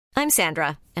I'm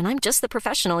Sandra, and I'm just the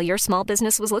professional your small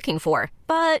business was looking for.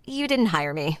 But you didn't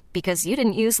hire me because you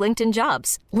didn't use LinkedIn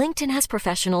Jobs. LinkedIn has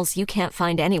professionals you can't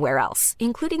find anywhere else,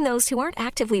 including those who aren't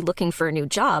actively looking for a new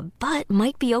job, but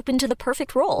might be open to the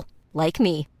perfect role, like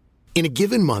me. In a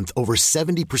given month, over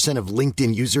 70% of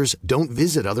LinkedIn users don't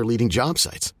visit other leading job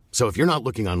sites. So if you're not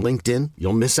looking on LinkedIn,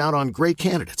 you'll miss out on great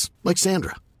candidates like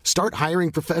Sandra. Start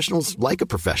hiring professionals like a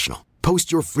professional.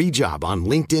 Post your free job on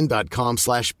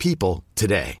linkedin.com/people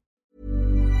today.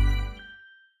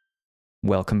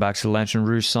 Welcome back to the Lantern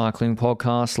Rouge Cycling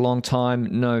Podcast. Long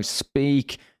time no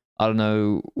speak. I don't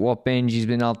know what Benji's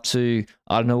been up to.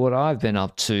 I don't know what I've been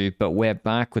up to, but we're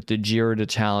back with the Giro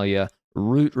d'Italia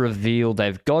route reveal.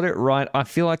 They've got it right. I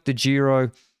feel like the Giro,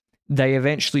 they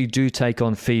eventually do take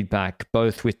on feedback,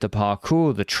 both with the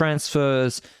parcours, the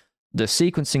transfers, the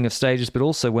sequencing of stages, but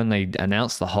also when they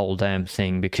announce the whole damn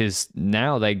thing, because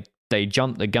now they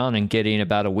jump the gun and get in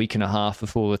about a week and a half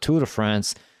before the Tour de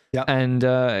France. Yep. And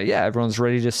everyone's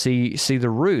ready to see the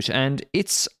route. And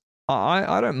it's,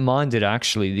 I don't mind it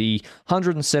actually. The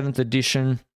 107th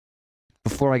edition,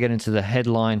 before I get into the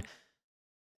headline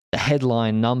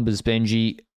numbers,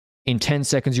 Benji, in 10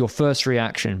 seconds, your first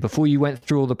reaction, before you went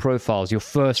through all the profiles, your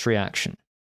first reaction.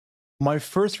 My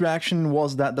first reaction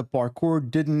was that the parkour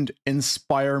didn't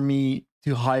inspire me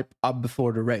to hype up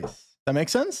before the race. That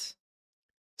makes sense?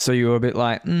 So you were a bit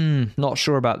like, not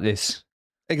sure about this.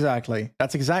 Exactly.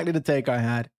 That's exactly the take I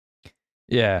had.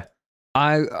 Yeah,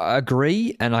 I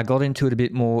agree, and I got into it a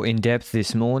bit more in depth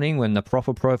this morning when the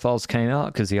proper profiles came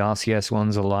out, because the RCS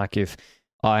ones are like if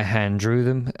I hand drew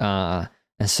them, and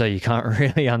so you can't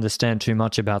really understand too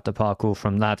much about the parkour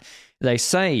from that. They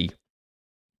say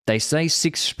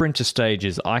 6 sprinter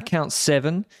stages. I count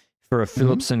 7 for a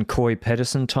Phillips and Coy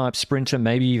Pedersen type sprinter,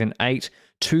 maybe even 8.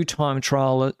 Two time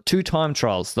trials,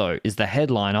 though, is the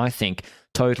headline, I think,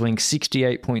 totaling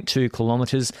 68.2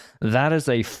 kilometers. That is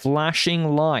a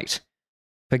flashing light.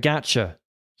 Pogacar,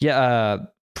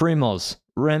 Primoz,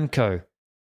 Remco,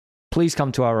 please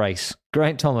come to our race.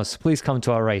 Grant Thomas, please come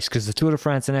to our race, because the Tour de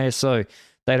France and ASO,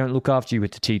 they don't look after you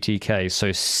with the TTK.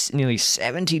 So nearly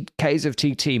 70 Ks of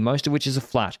TT, most of which is a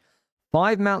flat.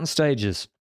 5 mountain stages.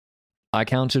 I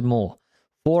counted more.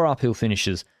 4 uphill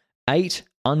finishes. 8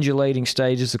 undulating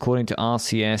stages, according to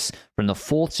RCS, from the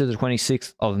 4th to the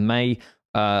 26th of May.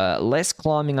 Less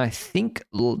climbing, I think,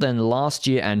 than last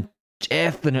year, and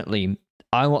definitely,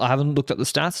 I haven't looked at the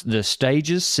stats. The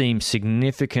stages seem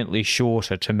significantly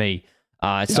shorter to me.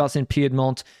 It starts in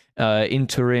Piedmont, in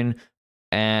Turin,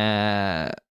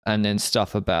 and then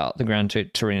stuff about the Gran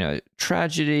Torino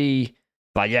tragedy.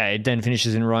 But yeah, it then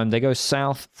finishes in Rome. They go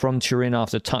south from Turin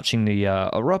after touching the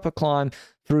Europa climb,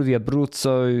 through the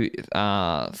Abruzzo,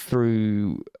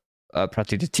 through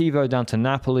Prati di Tivo down to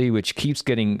Napoli, which keeps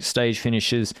getting stage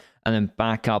finishes, and then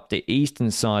back up the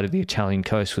eastern side of the Italian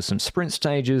coast with some sprint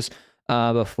stages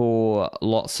before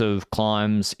lots of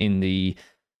climbs in the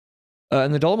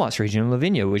Dolomites region in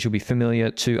Lavinia, which will be familiar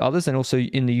to others, and also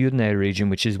in the Udine region,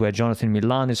 which is where Jonathan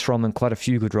Milan is from, and quite a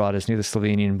few good riders near the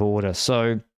Slovenian border.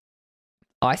 So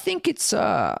I think it's...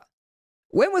 I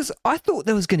thought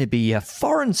there was going to be a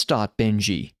foreign start,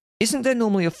 Benji. Isn't there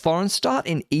normally a foreign start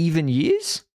in even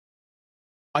years?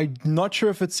 I'm not sure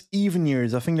if it's even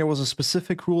years. I think there was a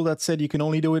specific rule that said you can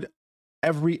only do it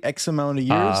every X amount of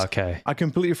years. Okay. I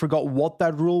completely forgot what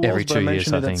that rule was, Every but 2 I mentioned years,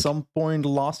 it I at think. some point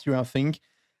last year, I think.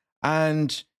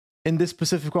 And in this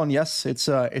specific one, yes, it's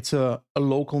a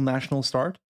local national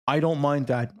start. I don't mind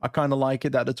that. I kind of like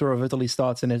it that the Tour of Italy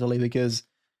starts in Italy, because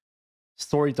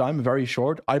story time, very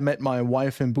short. I met my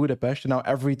wife in Budapest, and now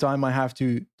every time I have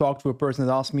to talk to a person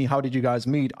that asks me, how did you guys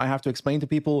meet? I have to explain to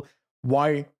people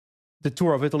why the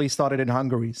Tour of Italy started in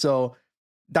Hungary. So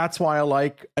that's why I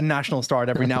like a national start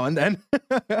every now and then.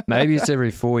 Maybe it's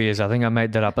every 4 years. I think I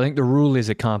made that up. I think the rule is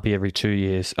it can't be every 2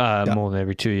 years, more than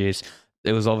every 2 years.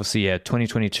 It was obviously,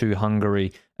 2022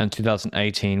 Hungary, and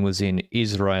 2018 was in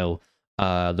Israel,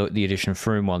 the edition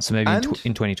Froome one. So maybe in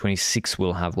 2026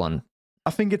 we'll have one. I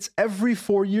think it's every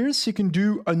 4 years you can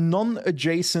do a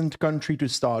non-adjacent country to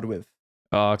start with.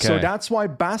 Okay. So that's why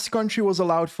Basque Country was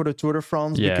allowed for the Tour de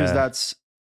France, because that's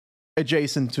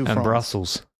adjacent to France. And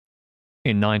Brussels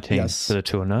in 19 for the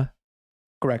Tour, no?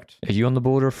 Correct. Are you on the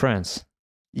border of France?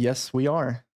 Yes, we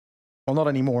are. Well, not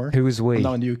anymore. Who is we? I'm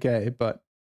not in the UK, but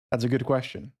that's a good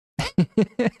question.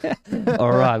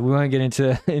 All right, we won't get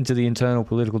into the internal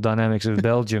political dynamics of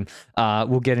Belgium.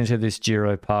 We'll get into this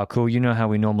Giro parcours. You know how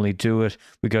we normally do it.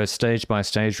 We go stage by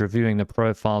stage, reviewing the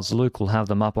profiles. Luke will have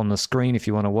them up on the screen if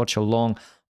you want to watch along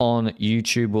on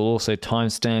YouTube. We'll also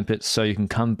timestamp it so you can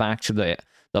come back to the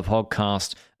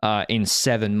podcast in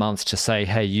 7 months to say,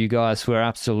 hey, you guys were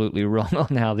absolutely wrong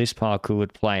on how this parkour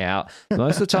would play out.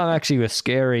 Most of the time, actually, we're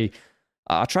scary.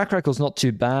 Our track record's not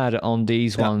too bad on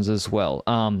these ones as well.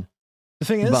 The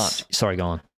thing is, sorry, go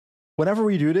on. Whenever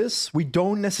we do this, we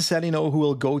don't necessarily know who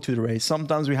will go to the race.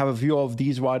 Sometimes we have a view of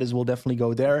these riders will definitely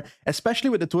go there. Especially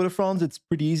with the Tour de France, it's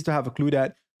pretty easy to have a clue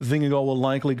that Vingegaard will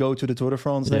likely go to the Tour de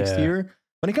France next year.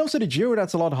 When it comes to the Giro,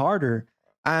 that's a lot harder.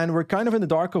 And we're kind of in the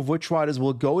dark of which riders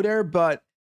will go there. But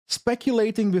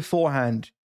speculating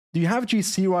beforehand, do you have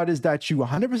GC riders that you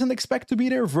 100% expect to be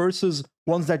there versus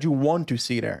ones that you want to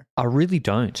see there? I really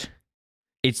don't.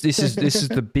 This is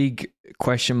the big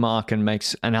question mark and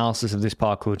makes analysis of this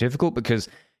parkour difficult because,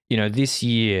 this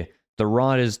year the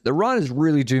riders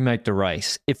really do make the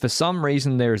race. If for some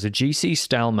reason there is a GC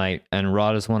stalemate and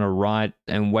riders want to ride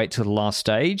and wait till the last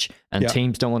stage and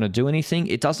teams don't want to do anything,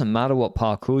 it doesn't matter what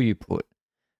parkour you put,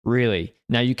 really.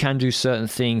 Now you can do certain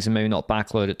things and maybe not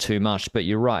backload it too much, but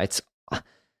you're right.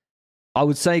 I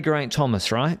would say Geraint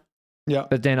Thomas, right? Yeah.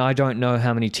 But then I don't know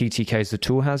how many TTKs the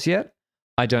Tour has yet.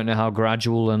 I don't know how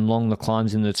gradual and long the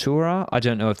climbs in the Tour are. I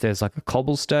don't know if there's like a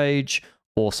cobble stage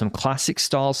or some classic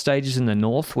style stages in the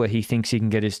north where he thinks he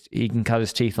can cut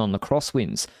his teeth on the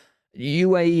crosswinds.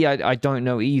 UAE, I don't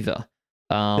know either.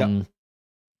 I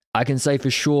can say for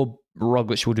sure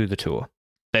Roglic will do the Tour.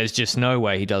 There's just no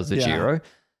way he does the Giro.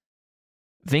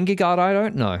 Vingegaard, I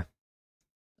don't know. Really?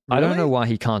 I don't know why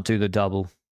he can't do the double.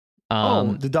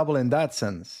 The double in that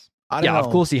sense. I don't know. Of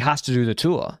course he has to do the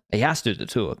Tour. He has to do the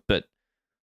Tour, but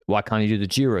why can't he do the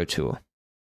Giro Tour?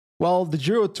 Well, the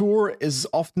Giro Tour is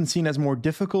often seen as more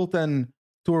difficult than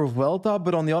Tour of Vuelta,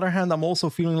 but on the other hand, I'm also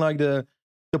feeling like the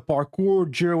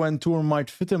parkour, Giro and Tour might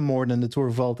fit him more than the Tour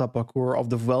of Vuelta parkour of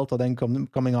the Vuelta then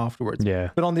coming afterwards. Yeah.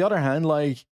 But on the other hand,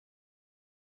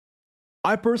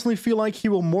 I personally feel like he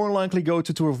will more likely go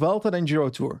to Tour of Vuelta than Giro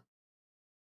Tour.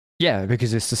 Yeah,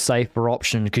 because it's the safer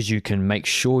option because you can make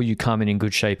sure you come in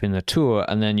good shape in the Tour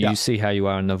and then you see how you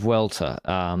are in the Vuelta.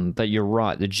 But you're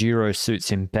right, the Giro suits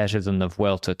him better than the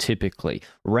Vuelta typically.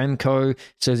 Remco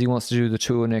says he wants to do the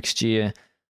Tour next year.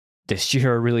 This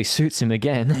Giro really suits him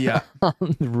again. Yeah.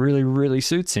 really, really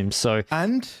suits him. So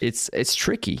and it's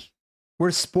tricky. We're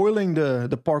spoiling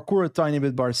the parkour a tiny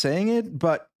bit by saying it,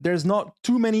 but there's not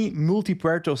too many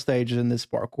multi-puerto stages in this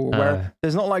parkour where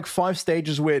there's not like 5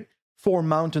 stages with 4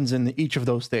 mountains in each of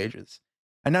those stages.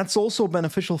 And that's also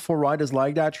beneficial for riders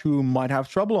like that who might have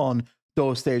trouble on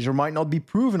those stages or might not be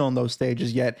proven on those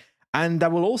stages yet. And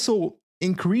that will also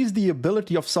increase the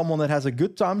ability of someone that has a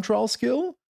good time trial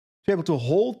skill to be able to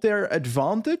hold their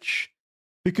advantage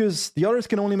because the others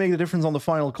can only make the difference on the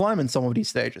final climb in some of these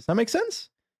stages. That makes sense?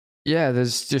 Yeah,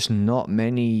 there's just not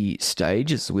many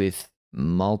stages with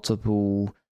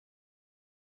multiple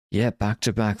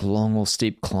back-to-back long or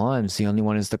steep climbs. The only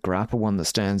one is the Grappa one that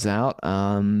stands out.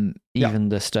 Even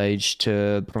the stage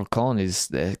to Brocon is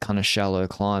the kind of shallow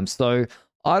climbs. So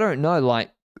I don't know,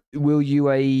 will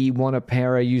UAE want to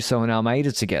pair Ayuso and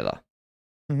Almeida together?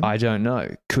 Mm-hmm. I don't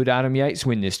know. Could Adam Yates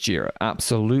win this Giro?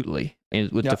 Absolutely,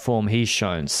 with the form he's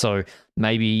shown. So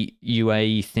maybe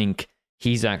UAE think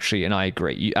he's actually, and I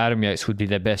agree, Adam Yates would be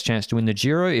their best chance to win the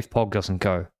Giro if Pog doesn't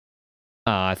go.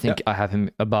 I think I have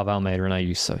him above Almeida and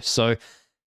Ayuso. So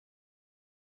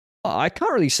I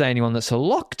can't really say anyone that's a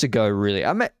lock to go, really.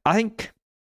 I think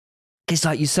it's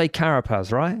like you say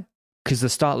Carapaz, right? Because the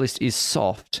start list is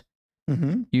soft,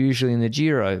 usually in the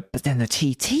Giro. But then the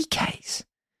TTKs.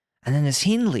 And then there's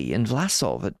Hindley and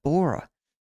Vlasov at Bora.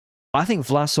 I think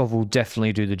Vlasov will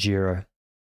definitely do the Giro.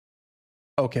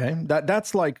 Okay,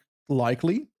 that's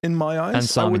likely in my eyes, and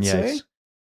Simon I would Yates. say.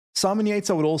 Simon Yates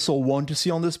I would also want to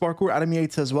see on this parkour, Adam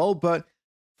Yates as well, but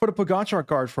for the Pogacar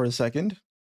card for a second,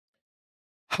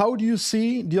 how do you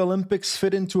see the Olympics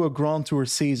fit into a Grand Tour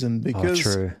season?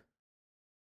 Because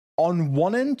on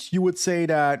one end, you would say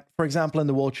that, for example, in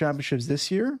the World Championships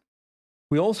this year,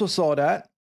 we also saw that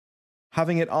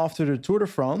having it after the Tour de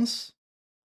France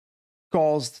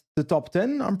caused the top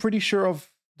 10, I'm pretty sure,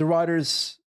 of the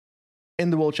riders in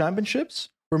the World Championships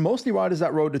were mostly riders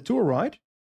that rode the Tour, right?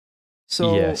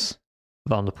 So, yes,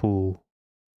 Van der Poel.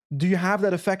 Do you have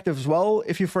that effect as well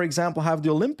if you, for example, have the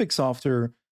Olympics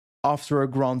after a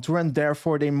Grand Tour and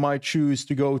therefore they might choose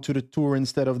to go to the Tour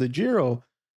instead of the Giro?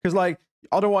 Because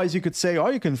otherwise you could say,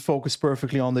 you can focus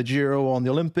perfectly on the Giro, on the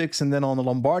Olympics, and then on the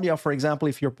Lombardia, for example,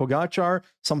 if you're Pogacar,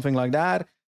 something like that.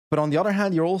 But on the other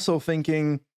hand, you're also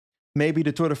thinking maybe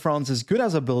the Tour de France is good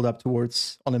as a build-up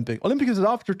towards Olympic. Olympic is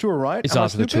after Tour, right? It's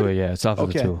after the Tour, yeah. It's after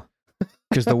the Tour.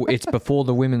 Because it's before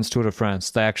the women's Tour de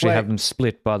France. They actually have them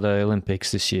split by the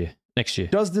Olympics next year.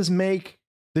 Does this make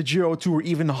the Giro Tour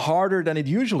even harder than it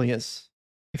usually is?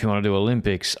 if you want to do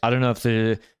Olympics. I don't know if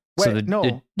the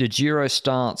Giro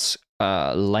starts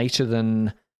later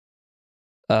than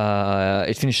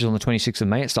it finishes on the 26th of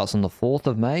May. It starts on the 4th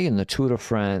of May, and the Tour de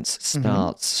France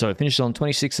starts. So it finishes on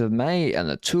 26th of May, and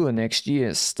the Tour next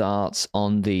year starts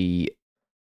on the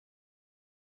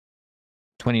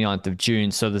 29th of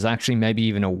June. So there's actually maybe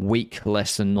even a week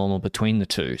less than normal between the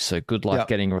two. So good luck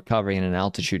getting recovery in an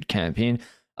altitude camp in.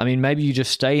 I mean, maybe you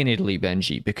just stay in Italy,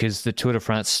 Benji, because the Tour de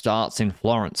France starts in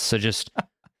Florence. So just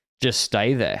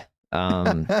stay there.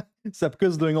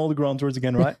 Sepka's doing all the Grand Tours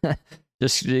again, right?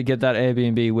 Just get that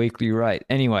Airbnb weekly rate.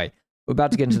 Anyway, we're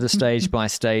about to get into the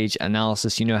stage-by-stage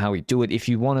analysis. You know how we do it. If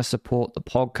you want to support the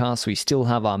podcast, we still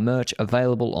have our merch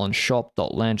available on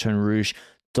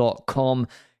shop.lanternrouge.com.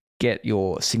 Get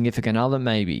your significant other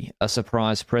maybe a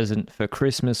surprise present for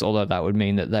Christmas, although that would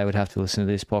mean that they would have to listen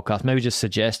to this podcast. Maybe just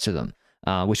suggest to them,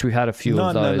 which we had a few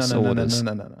of those orders.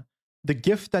 No. The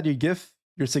gift that you give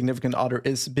your significant other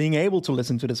is being able to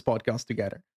listen to this podcast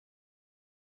together.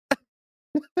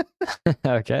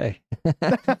 Okay.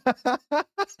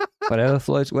 Whatever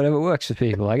floats, whatever works for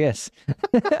people, I guess.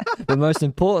 But most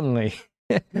importantly,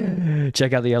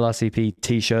 check out the LRCP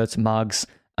t-shirts, mugs,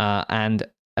 and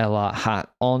LR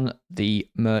hat on the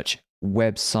merch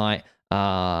website.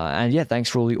 And yeah, thanks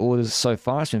for all the orders so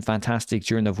far. It's been fantastic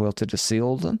during the Vuelta to see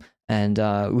all of them. And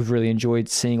we've really enjoyed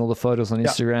seeing all the photos on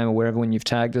Instagram or wherever when you've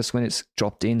tagged us when it's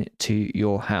dropped in to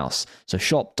your house. So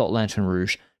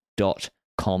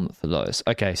shop.lanternrouge.com for those.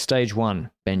 Okay, stage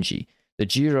one, Benji. The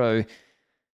Giro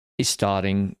is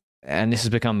starting, and this has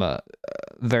become a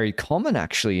very common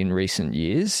actually in recent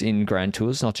years in Grand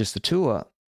Tours, not just the Tour.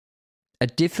 A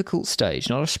difficult stage,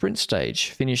 not a sprint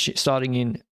stage. Starting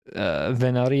in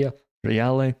Venaria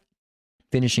Reale,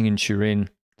 finishing in Turin.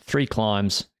 3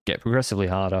 climbs, get progressively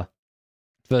harder.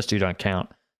 First 2 don't count,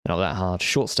 they're not that hard.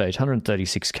 Short stage,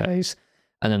 136 Ks,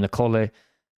 and then the Colle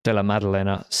della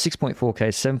Maddalena, 6.4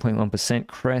 Ks, 7.1%,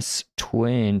 crest,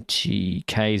 20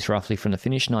 Ks roughly from the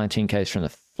finish, 19 Ks from the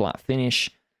flat finish.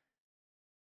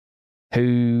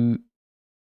 Who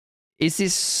is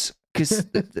this?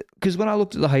 Because when I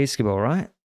looked at the Heiskebel, right,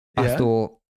 I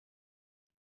thought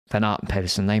Van Aert and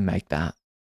Pedersen, they make that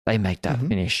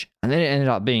finish, and then it ended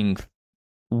up being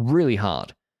really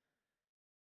hard.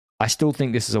 I still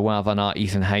think this is a Wout van Aert,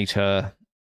 Ethan Hayter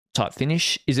type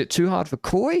finish. Is it too hard for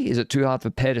Coy? Is it too hard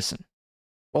for Pedersen?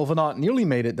 Well, Van Aert nearly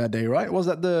made it that day, right? Was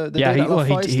that the day that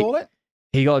Lafay stole it?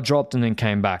 He got dropped and then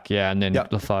came back, and then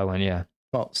Lafay went,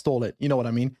 Well, stole it. You know what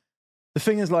I mean? The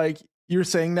thing is, like, you're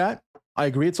saying that. I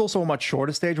agree. It's also a much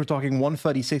shorter stage. We're talking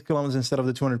 136 kilometers instead of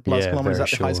the 200 plus kilometers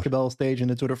that the Heiskebel stage in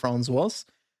the Tour de France was.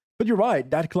 But you're right.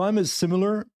 That climb is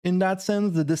similar in that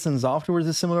sense. The distance afterwards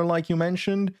is similar, like you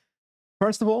mentioned.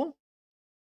 First of all,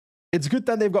 it's good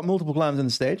that they've got multiple climbs in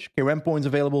the stage. KRM points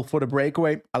available for the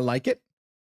breakaway. I like it.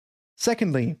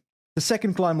 Secondly, the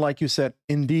second climb, like you said,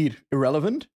 indeed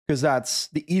irrelevant, because that's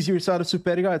the easier side of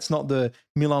Superga. It's not the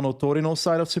Milano-Torino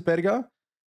side of Superga.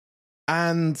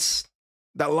 And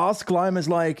that last climb is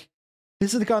like,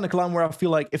 this is the kind of climb where I feel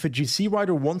like if a GC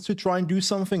rider wants to try and do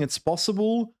something, it's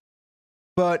possible.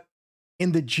 But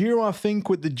in the Giro, I think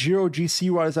with the Giro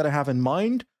GC riders that I have in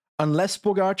mind, unless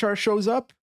Pogacar shows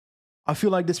up, I feel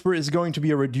like this is going to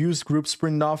be a reduced group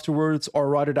sprint afterwards, or a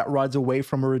rider that rides away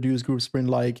from a reduced group sprint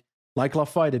like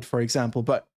Lafay did, for example.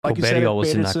 But like you said, Bettiol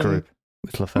was in that group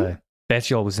with Lafay.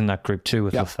 Bettiol was in that group too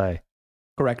with Lafay.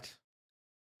 Correct.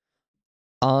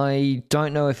 I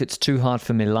don't know if it's too hard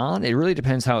for Milan. It really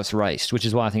depends how it's raced, which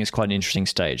is why I think it's quite an interesting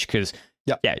stage. Because,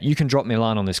 you can drop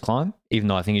Milan on this climb, even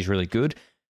though I think he's really good.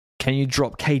 Can you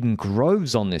drop Caden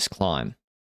Groves on this climb?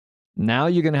 Now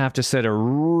you're going to have to set a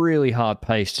really hard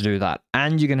pace to do that.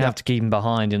 And you're going to have to keep him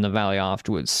behind in the valley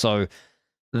afterwards. So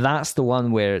that's the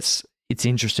one where it's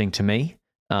interesting to me.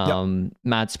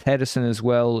 Mads Pedersen as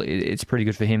well. It's pretty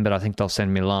good for him, but I think they'll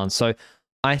send Milan. So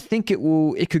I think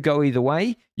it could go either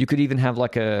way. You could even have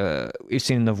like we've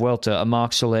seen in the Vuelta, a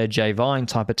Marc Soler, Jay Vine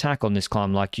type attack on this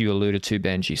climb, like you alluded to,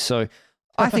 Benji. So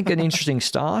I think an interesting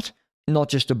start, not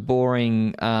just a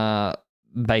boring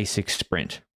basic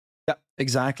sprint. Yeah,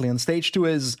 exactly. And stage 2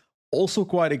 is also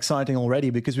quite exciting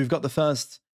already because we've got the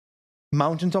first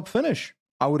mountaintop finish,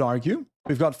 I would argue.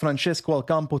 We've got Francesco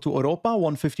Alcampo to Europa,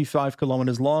 155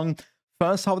 kilometers long.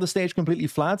 First half of the stage completely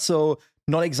flat, so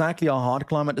not exactly a hard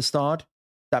climb at the start.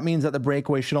 That means that the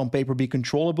breakaway should on paper be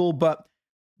controllable, but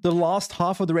the last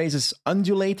half of the race is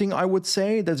undulating, I would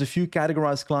say. There's a few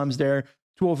categorized climbs there,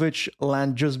 2 of which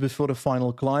land just before the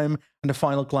final climb, and the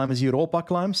final climb is the Europa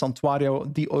climb.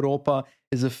 Santuario di Europa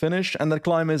is the finish, and that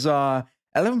climb is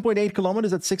 11.8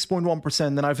 kilometers at 6.1%,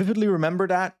 and I vividly remember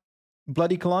that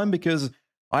bloody climb because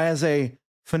I, as a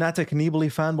fanatic Nibali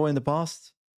fanboy in the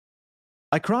past,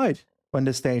 I cried when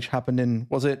this stage happened in,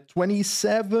 was it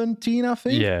 2017, I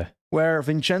think? Yeah. Where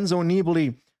Vincenzo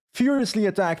Nibali furiously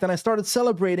attacked, and I started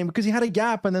celebrating because he had a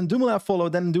gap, and then Dumoulin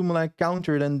followed, then Dumoulin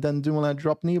countered, and then Dumoulin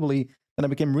dropped Nibali, and I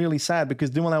became really sad because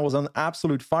Dumoulin was on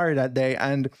absolute fire that day,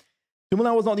 and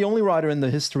Dumoulin was not the only rider in the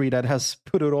history that has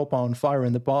put Europa on fire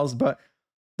in the past. But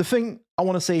the thing I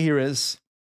want to say here is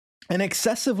an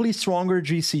excessively stronger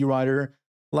GC rider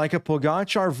like a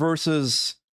Pogacar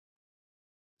versus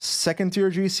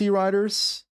second-tier GC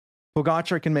riders,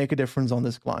 Pogacar can make a difference on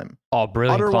this climb. Oh,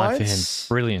 brilliant climb for him.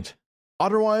 Brilliant.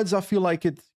 Otherwise, I feel like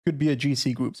it could be a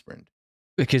GC group sprint.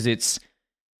 Because it's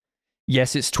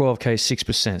 12K,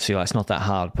 6%, so it's not that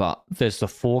hard, but there's the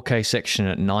 4K section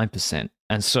at 9%.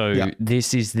 And so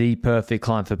this is the perfect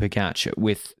climb for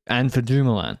Pogacar and for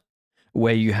Dumoulin,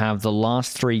 where you have the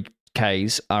last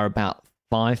 3Ks are about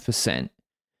 5%.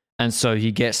 And so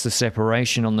he gets the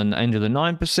separation on the end of the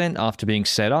 9% after being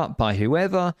set up by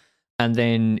whoever. And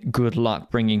then good luck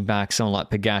bringing back someone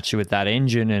like Pogacar with that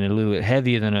engine and a little bit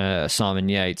heavier than a Simon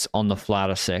Yates on the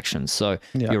flatter section. So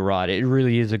you're right. It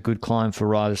really is a good climb for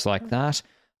riders like that.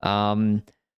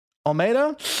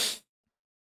 Almeida?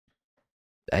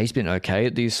 He's been okay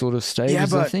at these sort of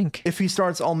stages, I think. If he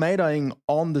starts Almeidaing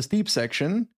on the steep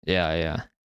section... Yeah.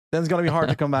 Then it's going to be hard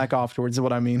to come back afterwards, is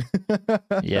what I mean.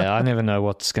 Yeah, I never know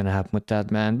what's going to happen with that,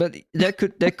 man. But there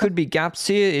could be gaps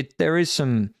here.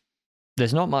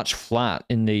 There's not much flat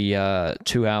in the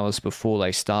 2 hours before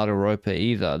they start Europa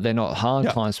either. They're not hard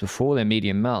climbs before, they're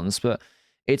medium mountains, but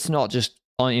it's not just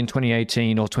in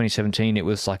 2018 or 2017, it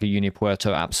was like a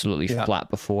Unipuerto absolutely flat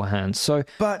beforehand. So,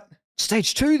 but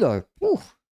stage 2 though,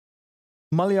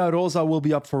 Maglia Rosa will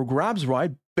be up for grabs,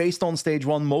 right? Based on stage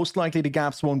 1, most likely the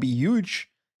gaps won't be huge.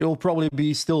 It will probably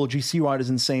be still GC riders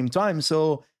in the same time.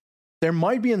 So there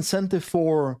might be incentive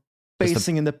for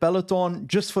pacing in the peloton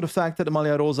just for the fact that the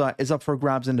Maglia Rosa is up for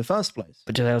grabs in the first place.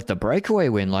 But do they let the breakaway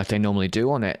win like they normally do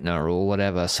on Etna or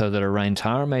whatever, so that a Rein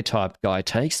Tarame type guy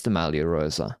takes the Maglia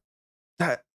Rosa?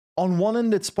 That, on one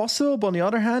end, it's possible, but on the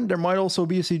other hand, there might also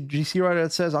be a GC rider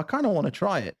that says, I kind of want to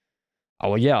try it. Oh,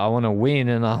 well, yeah, I want to win,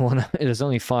 and there's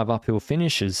only 5 uphill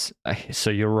finishes, so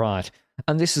you're right.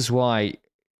 And this is why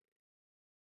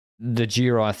the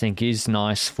Giro, I think, is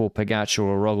nice for Pogacar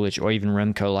or Roglic or even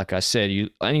Remco. Like I said,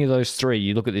 any of those 3,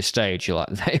 you look at this stage, you're like,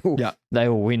 they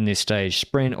will win this stage,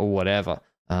 sprint or whatever.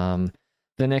 The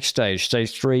next stage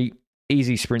 3,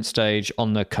 easy sprint stage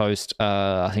on the coast,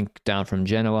 I think down from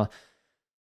Genoa.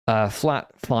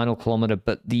 Flat final kilometer,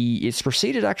 but it's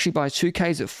preceded actually by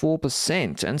 2Ks at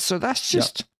 4%. And so that's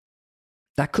just,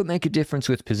 that could make a difference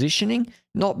with positioning.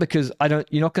 Not because you're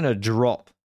not going to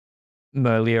drop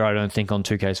Merlier, I don't think, on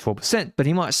 2Ks 4%, but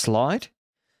he might slide.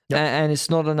 And it's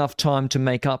not enough time to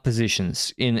make up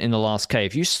positions in the last K.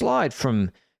 If you slide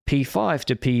from P5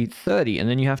 to P30 and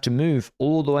then you have to move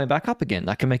all the way back up again,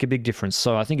 that can make a big difference.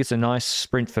 So I think it's a nice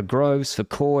sprint for Groves, for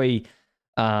Coy,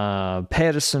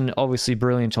 Pedersen, obviously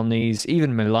brilliant on these.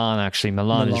 Even Milan, actually.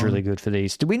 Milan is really good for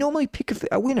these. Do we normally pick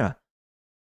a winner?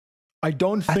 I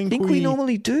think we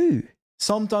normally do.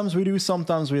 Sometimes we do,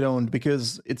 sometimes we don't,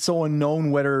 because it's so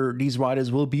unknown whether these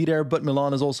riders will be there. But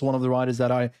Milan is also one of the riders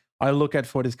that I look at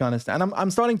for this kind of stuff. And I'm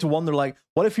starting to wonder, like,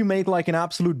 what if you make like an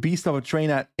absolute beast of a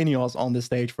train at Ineos on this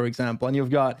stage, for example, and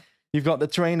you've got the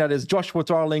train that is Joshua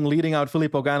Tarling leading out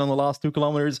Filippo Ganna on the last 2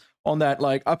 kilometers on that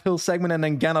like uphill segment, and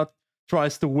then Ganna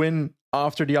tries to win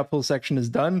after the uphill section is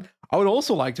done. I would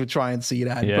also like to try and see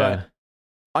that. But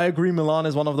I agree, Milan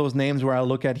is one of those names where I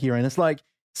look at here, and it's like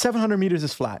 700 meters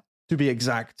is flat, to be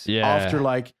exact. After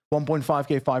like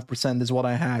 1.5K, 5% is what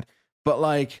I had. But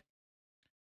like,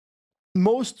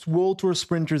 most World Tour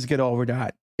sprinters get over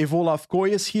that. If Olaf Koy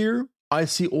is here, I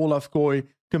see Olaf Koy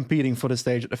competing for the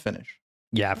stage at the finish.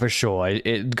 Yeah, for sure.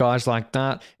 Guys like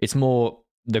that, it's more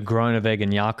the Groeneweg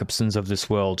and Jakobsens of this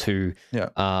world who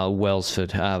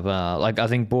Welsford have. I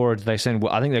think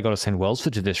they've got to send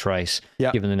Welsford to this race,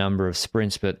 given the number of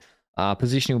sprints. But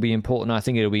positioning will be important. I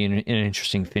think it'll be an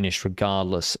interesting finish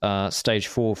regardless. Stage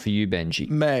 4 for you, Benji.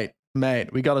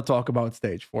 Mate, we got to talk about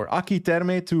stage 4. Aki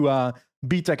Terme to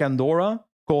BTEC Andorra,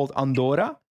 called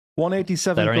Andorra.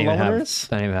 187 kilometers.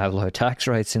 They don't even have low tax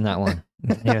rates in that one.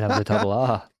 They don't even have the double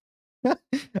R.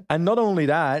 And not only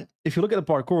that, if you look at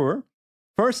the parkour,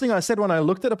 first thing I said when I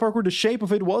looked at the parkour, the shape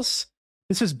of it was,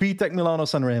 this is BTEC Milano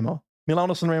Sanremo.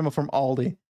 Milano Sanremo from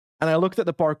Aldi. And I looked at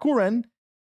the parkour and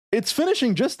it's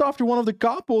finishing just after one of the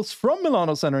capos from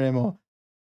Milano Sanremo.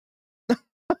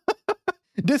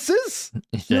 This is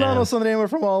Milano Sanremo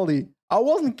from Aldi. I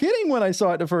wasn't kidding when I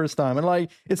saw it the first time. And like,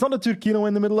 it's not a Turchino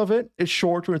in the middle of it. It's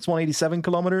shorter. It's 187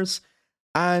 kilometers.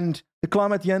 And the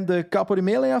climb at the end, the Capo di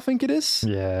Mele, I think it is.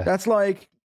 Yeah. That's like,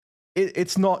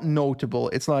 it's not notable.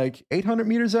 It's like 800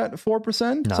 meters at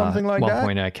 4%, something like that.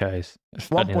 1.8 Ks.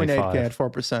 1.8K at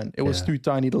 4%. It was too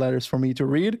tiny, the letters for me to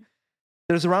read.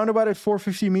 There's a roundabout at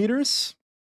 450 meters.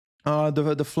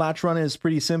 The flat run is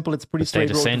pretty simple. It's pretty straight road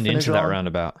to descend finish into that on.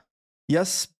 roundabout.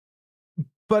 Yes,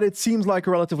 but it seems like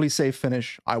a relatively safe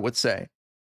finish, I would say.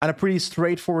 And a pretty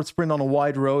straightforward sprint on a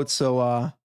wide road,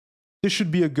 so this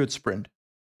should be a good sprint.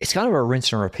 It's kind of a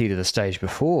rinse and repeat of the stage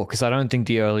before, because I don't think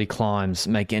the early climbs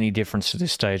make any difference to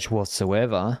this stage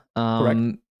whatsoever. Correct.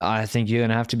 I think you're going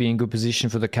to have to be in good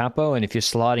position for the capo, and if you're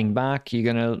sliding back, it's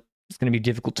going to be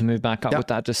difficult to move back up with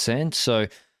that descent. So,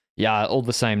 yeah, all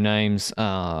the same names: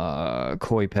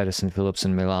 Coy, Pedersen, Phillips,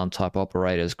 and Milan type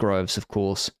operators. Groves, of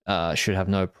course, should have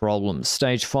no problems.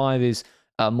 Stage 5 is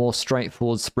a more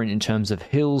straightforward sprint in terms of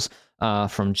hills,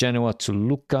 from Genoa to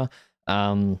Lucca.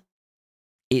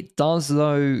 It does,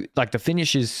 though, like the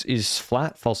finish is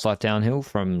flat, false light downhill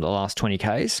from the last 20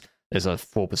 Ks. There's a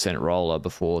 4% roller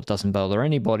before. It doesn't bother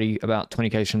anybody about 20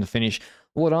 Ks from the finish.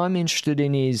 What I'm interested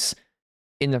in is,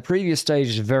 in the previous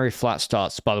stages, very flat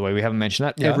starts. By the way, we haven't mentioned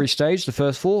that. Yeah. Every stage, the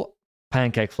first 4,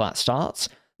 pancake flat starts.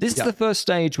 This is the first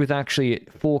stage with actually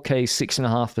 4K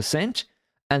 6.5%,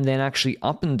 and then actually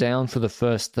up and down for the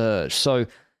first third. So,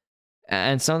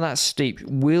 and some of that's steep.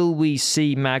 Will we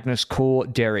see Magnus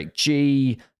Cort, Derek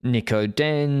G, Nico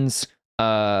Denz,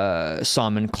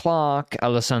 Simon Clark,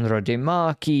 Alessandro De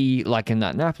Marchi, like in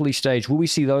that Napoli stage? Will we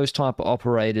see those type of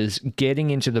operators getting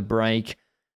into the break,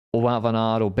 or Wout van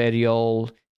Aert or Bettiol,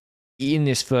 in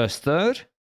this first third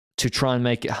to try and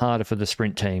make it harder for the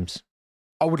sprint teams?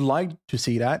 I would like to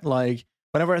see that. Like,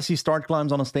 whenever I see start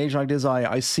climbs on a stage like this,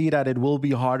 I see that it will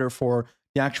be harder for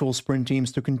the actual sprint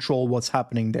teams to control what's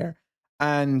happening there.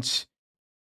 And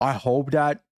I hope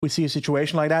that we see a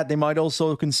situation like that. They might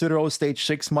also consider, stage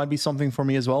 6 might be something for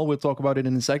me as well. We'll talk about it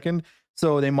in a second.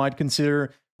 So they might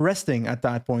consider resting at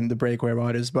that point, the breakaway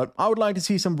riders. But I would like to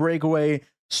see some breakaway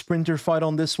sprinter fight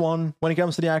on this one. When it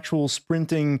comes to the actual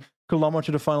sprinting kilometer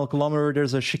to the final kilometer,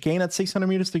 there's a chicane at 600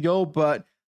 meters to go, but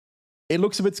it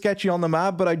looks a bit sketchy on the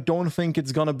map, but I don't think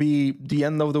it's going to be the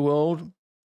end of the world.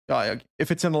 If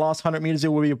it's in the last 100 meters, it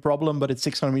will be a problem, but it's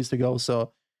 600 meters to go,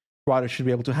 so riders should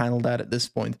be able to handle that at this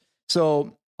point.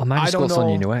 So Magnus Cort's on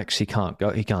UNOX. He can't go.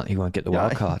 He won't get the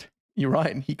wild card. You're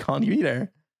right. He can't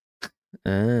either.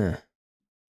 Okay.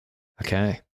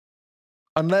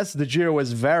 Unless the Giro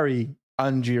is very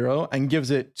un-Giro and gives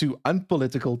it to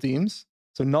unpolitical teams,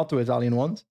 so not to Italian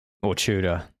ones. Or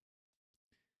Tudor.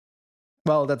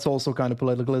 Well, that's also kind of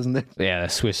political, isn't it? Yeah, they're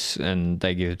Swiss, and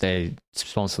they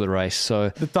sponsor the race. So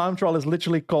the time trial is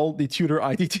literally called the Tudor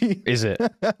ITT. Is it?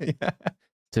 Yeah.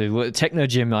 To Techno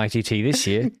Gym ITT this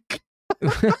year.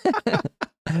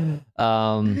 Okay,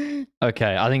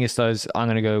 I think it's those. I'm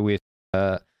going to go with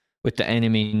the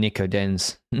enemy Nico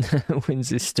Denz wins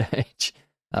this stage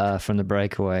from the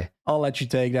breakaway. I'll let you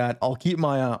take that. I'll keep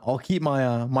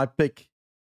my pick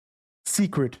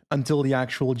secret until the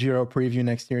actual Giro preview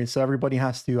next year. So everybody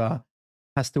has to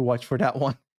watch for that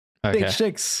one. Okay. Stage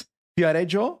 6,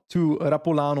 Viareggio to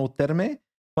Rapolano Terme.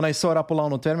 When I saw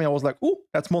Rapolano Terme, I was like, "Ooh,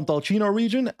 that's Montalcino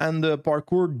region," and the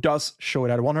parkour does show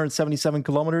that 177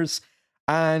 kilometers.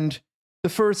 And the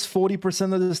first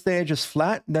 40% of the stage is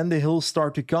flat. Then the hills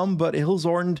start to come, but the hills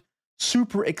aren't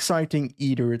super exciting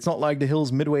either. It's not like the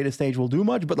hills midway the stage will do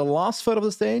much, but the last third of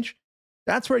the stage,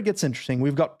 that's where it gets interesting.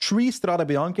 We've got 3 Strade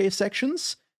Bianche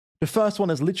sections. The first one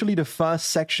is literally the first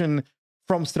section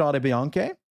from Strade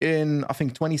Bianche in, I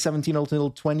think, 2017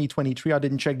 until 2023. I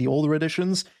didn't check the older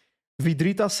editions.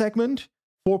 Vidrita segment,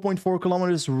 4.4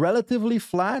 kilometers, relatively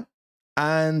flat.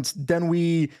 And then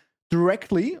we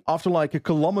directly, after like a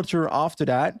kilometer after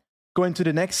that, go into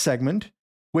the next segment,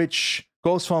 which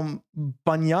goes from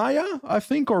Bagnaia, I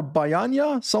think, or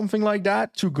Bayania, something like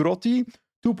that, to Grotti,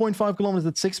 2.5 kilometers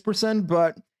at 6%.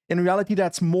 But in reality,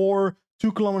 that's more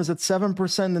 2 kilometers at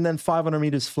 7% and then 500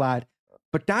 meters flat.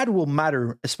 But that will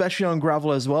matter, especially on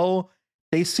gravel as well.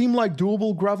 They seem like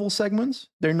doable gravel segments.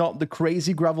 They're not the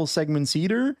crazy gravel segments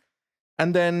either.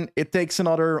 And then it takes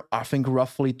another, I think,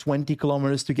 roughly 20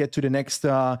 kilometers to get to the next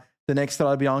Strade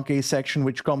Bianche section,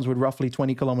 which comes with roughly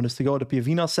 20 kilometers to go. The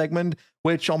Piavina segment,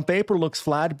 which on paper looks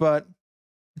flat, but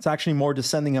it's actually more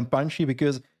descending and punchy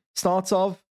because it starts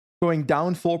off going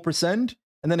down 4%,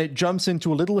 and then it jumps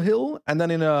into a little hill, and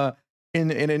then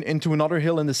into another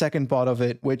hill in the second part of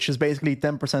it, which is basically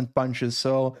 10% punches.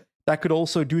 So that could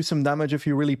also do some damage if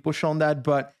you really push on that.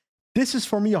 But this is,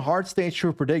 for me, a hard stage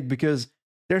to predict because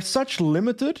there's such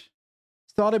limited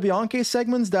Strade Bianche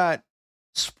segments that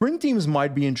sprint teams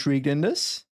might be intrigued in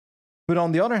this. But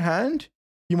on the other hand,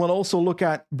 you might also look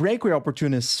at breakaway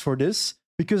opportunists for this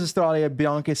because Strade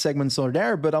Bianche segments are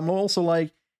there. But I'm also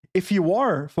like, if you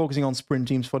are focusing on sprint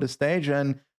teams for this stage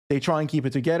and they try and keep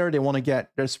it together, they want to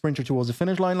get their sprinter towards the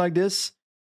finish line like this.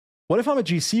 What if I'm a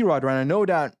GC rider and I know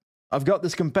that I've got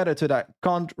this competitor that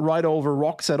can't ride over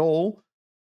rocks at all?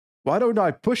 Why don't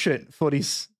I push it for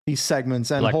these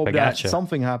segments and like hope Pogacar. that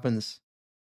something happens?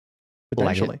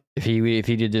 Potentially. Like if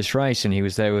he did this race and he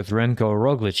was there with Remco or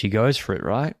Roglic, he goes for it,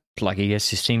 right? Like he gets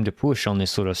his team to push on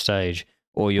this sort of stage.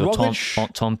 Or your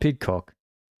Tom Pidcock.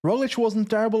 Roglic wasn't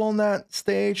terrible on that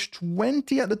stage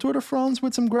 20 at the Tour de France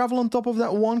with some gravel on top of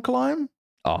that one climb.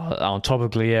 Oh, on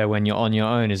topically, yeah, when you're on your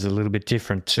own is a little bit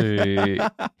different to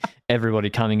everybody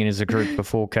coming in as a group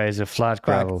for 4Ks of flat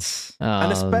gravel.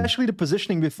 And especially the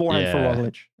positioning beforehand for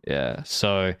Roglic. Yeah,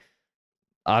 so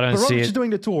I don't see Roglic it. is doing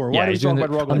the Tour. Why do we talk about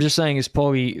Roglic? I'm just saying it's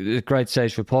Poggi, a great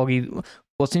stage for Poggi.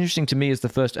 What's interesting to me is the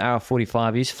first hour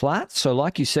 45 is flat. So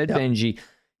like you said, Benji,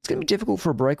 it's going to be difficult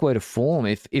for a breakaway to form.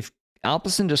 If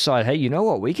Alpecin decide, hey, you know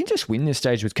what, we can just win this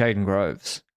stage with Caden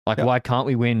Groves. Like, why can't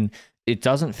we win? It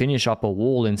doesn't finish up a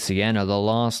wall in Siena. The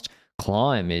last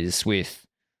climb is with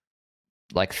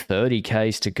like 30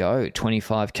 Ks to go,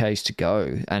 25 Ks to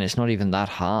go, and it's not even that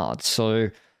hard. So,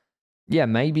 yeah,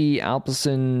 maybe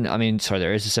Alpecin,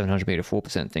 there is a 700 meter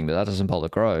 4% thing, but that doesn't bother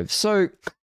Groves. So,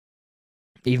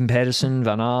 even Pedersen,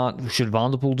 Van Aert, should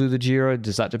Van der Poel do the Giro?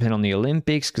 Does that depend on the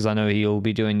Olympics? Because I know he'll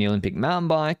be doing the Olympic mountain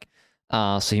bike,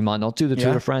 so he might not do the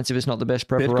Tour de France if it's not the best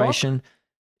preparation. Pidcock?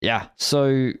 Yeah,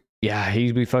 so... yeah,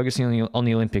 he'd be focusing on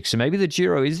the Olympics. So maybe the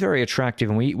Giro is very attractive,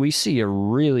 and we see a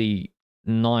really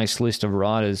nice list of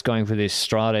riders going for this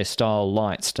Strade-style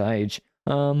light stage.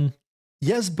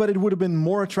 Yes, but it would have been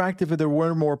more attractive if there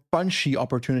were more punchy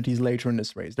opportunities later in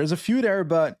this race. There's a few there,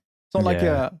 but it's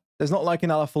not there's not like an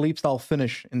Alaphilippe-style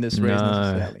finish in this race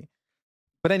necessarily.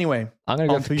 But anyway. I'm going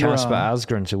to go for Kasper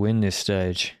Asgreen to win this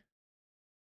stage.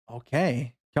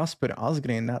 Okay, Kasper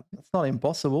Asgreen, that's not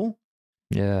impossible.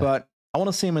 Yeah. But I want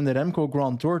to see him in the Remco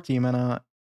Grand Tour team, and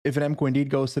if Remco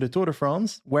indeed goes to the Tour de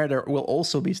France, where there will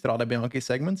also be Strade Bianche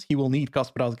segments, he will need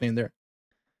Kasper Asgreen there.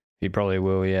 He probably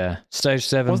will, yeah. Stage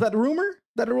 7. Was that a rumor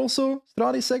that there are also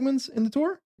Strade segments in the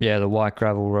Tour? Yeah, the white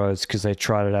gravel roads, because they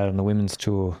tried it out on the women's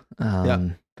tour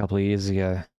a couple of years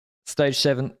ago. Stage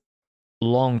 7,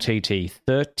 long TT,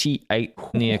 38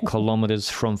 near kilometers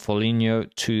from Foligno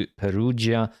to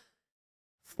Perugia.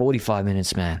 45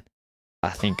 minutes, man. I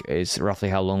think is roughly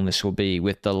how long this will be,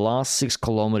 with the last 6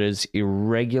 kilometers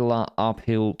irregular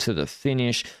uphill to the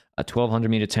finish, a 1200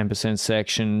 meter 10%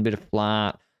 section, bit of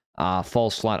flat,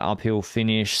 false flat uphill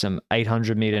finish, some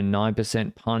 800 meter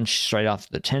 9% punch straight after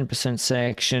the 10%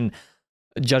 section.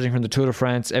 Judging from the Tour de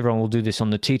France, everyone will do this on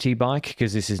the TT bike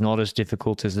because this is not as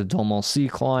difficult as the Dolmont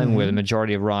climb, where the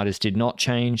majority of riders did not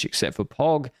change except for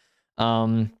Pog.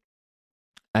 And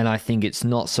I think it's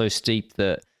not so steep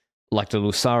that like the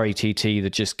Lusari TT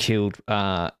that just killed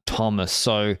Thomas.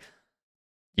 So,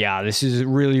 yeah, this is a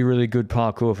really, really good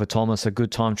parkour for Thomas, a good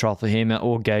time trial for him,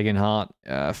 or Gegenhardt,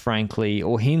 frankly,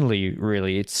 or Hindley,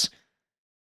 really.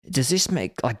 Does this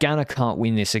make... like, Ganna can't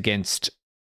win this against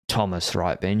Thomas,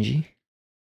 right, Benji?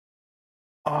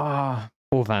 Or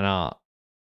Van Aert?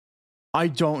 I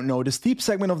don't know. The steep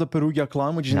segment of the Perugia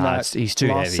climb, which is in that he's too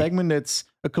last heavy. segment, it's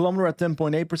a kilometer at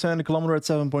 10.8%, a kilometer at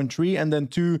 7.3, and then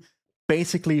 2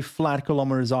 basically flat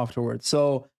kilometers afterwards.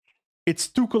 So it's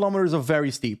 2 kilometers of very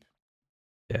steep.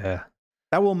 Yeah.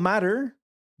 That will matter,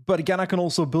 but Ganna can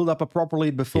also build up a proper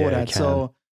lead before that.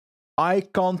 So I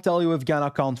can't tell you if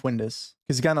Ganna can't win this,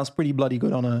 because Ganna's pretty bloody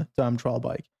good on a time trial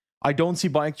bike. I don't see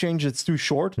bike change. It's too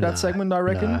short, that segment, I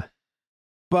reckon. No.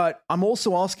 But I'm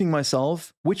also asking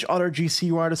myself, which other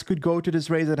GC riders could go to this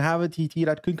race that have a TT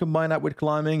that could combine that with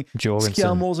climbing?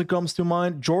 Skjelmose comes to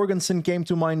mind. Jorgensen came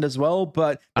to mind as well,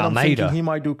 but then I'm thinking he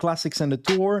might do classics and the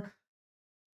Tour.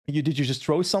 Did you just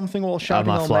throw something while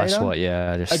shouting Almeida? Fly swat,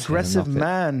 yeah. Aggressive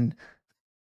man.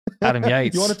 Adam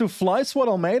Yates. You wanted to fly swat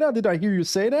Almeida? Did I hear you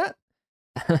say that?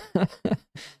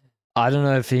 I don't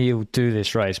know if he'll do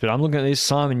this race, but I'm looking at this.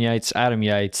 Simon Yates, Adam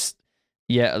Yates.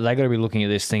 Yeah, they got to be looking at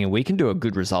this thing, and we can do a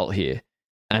good result here.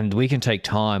 And we can take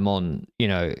time on,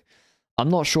 I'm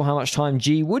not sure how much time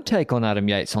G would take on Adam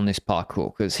Yates on this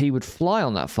parkour, because he would fly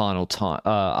on that final time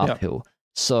uphill.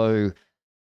 So,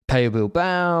 Peyo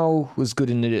Bilbao was good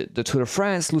in the Tour de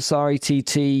France, Lusari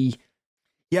TT.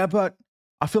 Yeah, but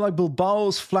I feel like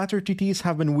Bilbao's flatter TTs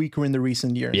have been weaker in the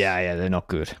recent years. Yeah, they're not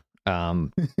good.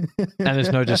 And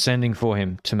there's no descending for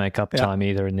him to make up time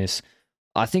either in this.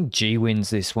 I think G wins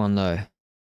this one, though.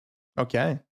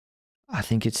 Okay. I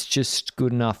think it's just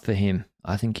good enough for him.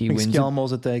 I think he wins.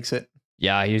 Skjelmose takes it.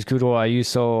 Yeah, he was good. Or you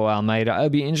saw Almeida. It'll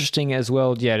be interesting as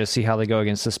well, to see how they go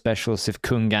against the specialists if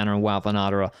Kungana and Wout van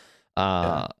Aert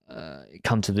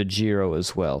come to the Giro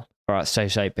as well. All right, stay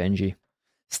safe, Benji.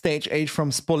 Stage 8 from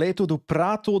Spoleto do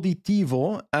Prato di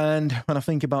Tivo. And when I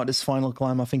think about this final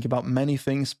climb, I think about many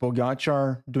things.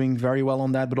 Pogacar doing very well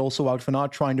on that, but also Wout van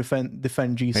Aert trying to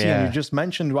defend GC. Yeah. And you just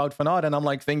mentioned Wout van Aert, and I'm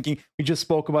like thinking, we just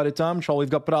spoke about it, Tom. We've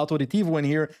got Prato di Tivo in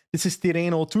here. This is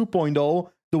Tirreno 2.0,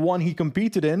 the one he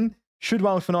competed in. Should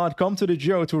Wout van Aert come to the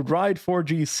Giro to ride for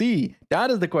GC? That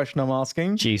is the question I'm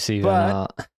asking. GC van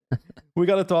Aert. We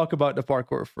got to talk about the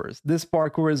parkour first. This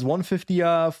parkour is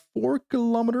 154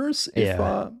 kilometers, if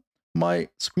my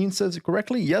screen says it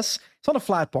correctly. Yes, it's not a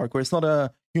flat parkour. It's not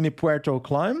a Unipuerto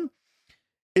climb.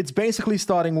 It's basically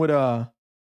starting with a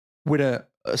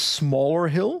smaller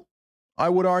hill, I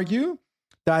would argue.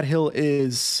 That hill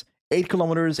is 8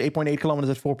 kilometers, 8.8 kilometers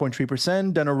at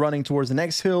 4.3%. Then running towards the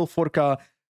next hill, Forca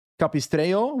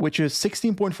Capistreo, which is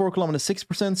 16.4 kilometers,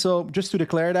 6%. So just to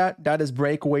declare that is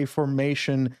breakaway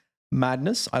formation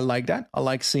madness. I like that. I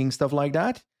like seeing stuff like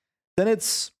that. Then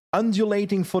it's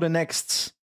undulating for the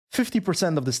next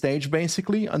 50% of the stage,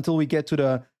 basically, until we get to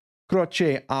the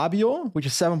Croce Abio, which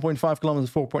is 7.5 kilometers,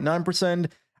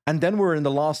 4.9%. And then we're in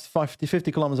the last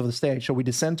 50 kilometers of the stage. So we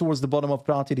descend towards the bottom of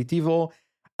Prati di Tivo,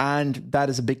 and that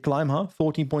is a big climb,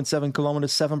 14.7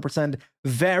 kilometers, 7%.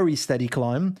 Very steady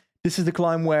climb. This is the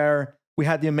climb where we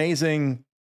had the amazing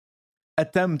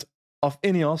attempt of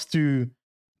Ineos to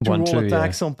roll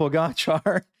attacks on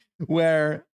Pogacar,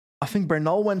 where I think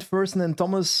Bernal went first and then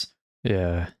Thomas.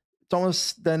 Yeah.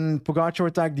 Thomas, then Pogacar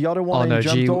attacked the other one and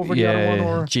jumped over the other one.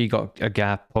 Or G got a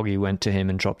gap. Poggy went to him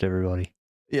and dropped everybody.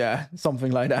 Yeah,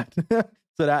 something like that.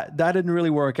 So that didn't really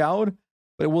work out,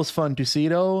 but it was fun to see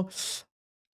though.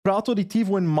 Prato di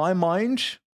Tivo, in my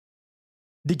mind,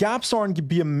 the gaps aren't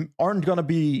going to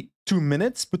be 2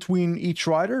 minutes between each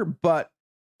rider, but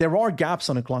there are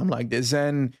gaps on a climb like this.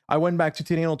 And I went back to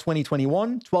Tirreno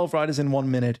 2021, 12 riders in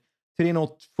 1 minute.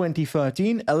 Tirreno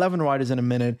 2013, 11 riders in a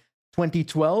minute.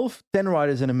 2012, 10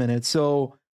 riders in a minute.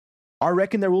 So I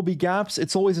reckon there will be gaps.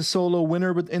 It's always a solo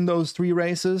winner in those 3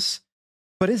 races.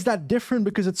 But is that different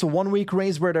because it's a 1 week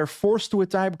race where they're forced to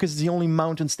attack because it's the only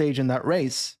mountain stage in that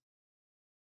race?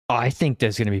 I think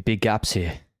there's going to be big gaps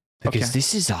here because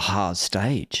this is a hard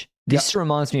stage. This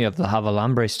reminds me of the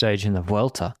Havalambre stage in the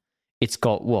Vuelta. It's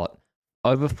got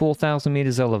over 4,000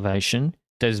 meters elevation.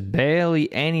 There's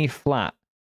barely any flat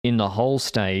in the whole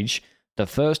stage. The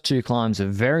first 2 climbs are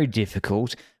very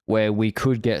difficult, where we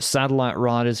could get satellite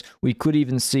riders. We could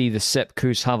even see the Sepp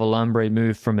Kuss Havalambre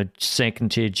move from a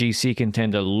second-tier GC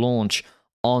contender launch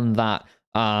on that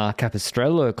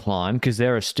Capistrello climb, because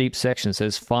there are steep sections.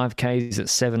 There's 5Ks at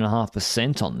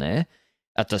 7.5% on there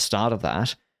at the start of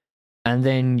that. And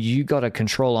then you got to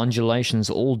control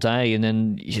undulations all day, and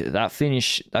then that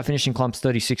finishing climb's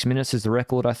 36 minutes is the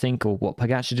record, I think, or what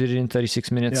Pogacar did it in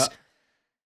 36 minutes.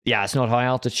 Yeah, it's not high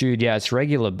altitude. Yeah, it's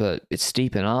regular, but it's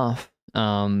steep enough.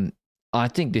 I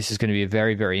think this is going to be a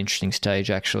very, very interesting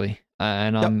stage, actually,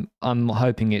 and I'm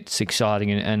hoping it's exciting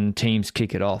and teams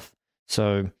kick it off.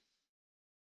 So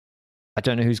I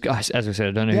don't know who's guys. As I said,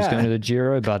 I don't know who's going to the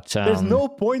Giro, but there's no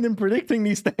point in predicting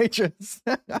these stages.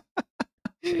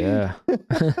 Yeah.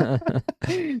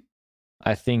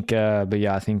 I think,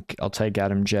 I think I'll take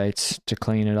Adam Yates to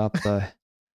clean it up, though.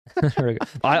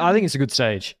 I think it's a good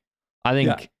stage. I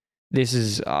think this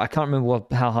is, I can't remember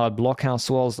how hard Blockhouse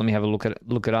was. Let me have a look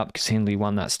it up, because Hindley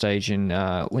won that stage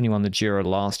when he won the Giro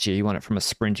last year. He won it from a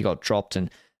sprint. He got dropped and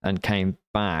came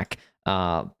back.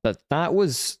 But that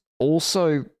was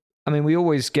also, I mean, we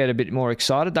always get a bit more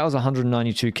excited. That was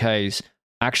 192 Ks.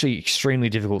 Actually, extremely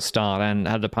difficult start, and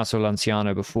had the Passo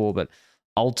Lanciano before, but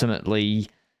ultimately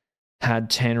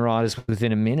had 10 riders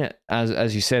within a minute,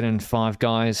 as you said, and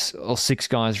 6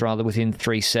 guys rather, within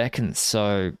 3 seconds.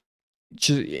 So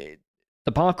the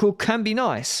parkour can be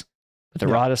nice, but the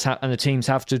riders and the teams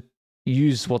have to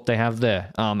use what they have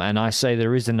there. And I say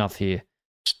there is enough here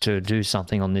to do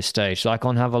something on this stage, like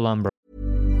on Havalambre.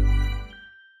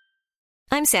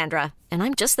 I'm Sandra, and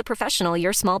I'm just the professional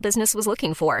your small business was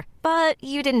looking for. But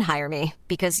you didn't hire me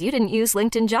because you didn't use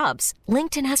LinkedIn Jobs.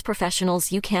 LinkedIn has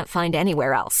professionals you can't find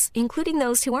anywhere else, including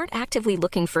those who aren't actively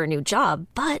looking for a new job,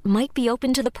 but might be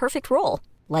open to the perfect role,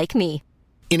 like me.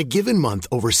 In a given month,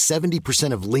 over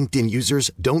 70% of LinkedIn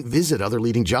users don't visit other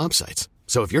leading job sites.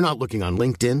 So if you're not looking on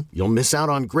LinkedIn, you'll miss out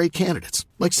on great candidates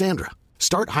like Sandra.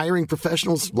 Start hiring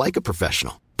professionals like a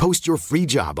professional. Post your free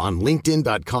job on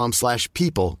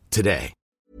linkedin.com/people today.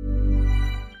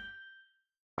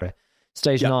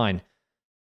 Stage 9,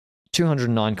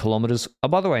 209 kilometers. Oh,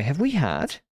 by the way, have we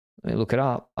had, let me look it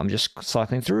up. I'm just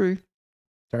cycling through.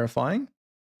 terrifying.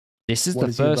 This is What the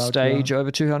is he first about to, stage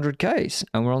over 200 Ks,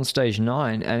 and we're on stage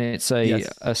 9, and it's a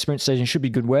sprint stage, and should be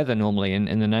good weather normally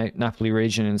in the Napoli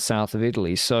region in the south of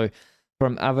Italy. So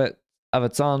from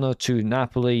Avezzano to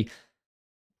Napoli,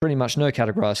 pretty much no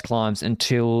categorized climbs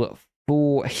until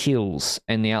 4 hills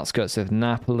in the outskirts of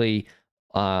Napoli.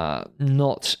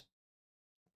 Not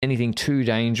anything too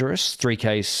dangerous.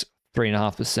 3Ks,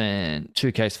 3.5%,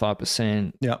 2Ks,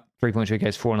 5%,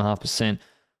 3.2Ks, 4.5%,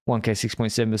 1K,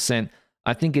 6.7%.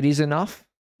 I think it is enough.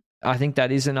 I think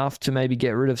that is enough to maybe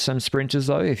get rid of some sprinters,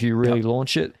 though, if you really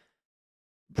launch it.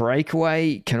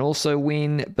 Breakaway can also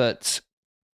win, but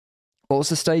what was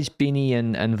the stage Binny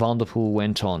and Van der Poel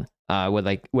went on,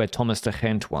 where Thomas de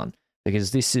Gent won?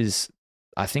 Because this is,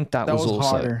 I think that was also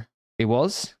harder. It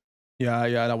was? Yeah,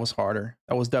 that was harder.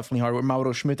 That was definitely harder with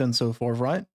Mauro Schmidt and so forth,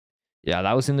 right? Yeah,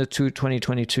 that was in the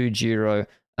 2022 Giro,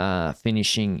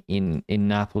 finishing in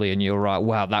Napoli, and you're right.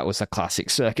 Wow, that was a classic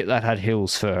circuit that had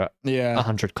hills for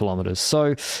 100 kilometers.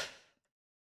 So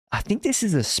I think this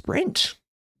is a sprint.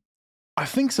 I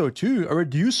think so too. A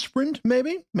reduced sprint,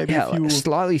 maybe? Yeah, if you...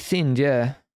 slightly thinned,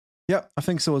 yeah. Yeah, I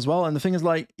think so as well. And the thing is,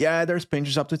 like, there's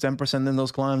pinches up to 10% in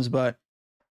those climbs, but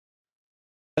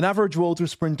an average World Tour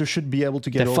sprinter should be able to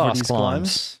get over these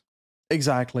climbs.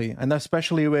 Exactly. And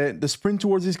especially with the sprint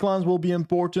towards these climbs will be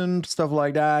important, stuff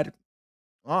like that.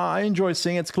 I enjoy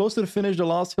seeing it. It's close to the finish, the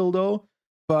last hill, though,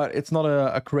 but it's not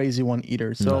a crazy one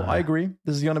either. So I agree.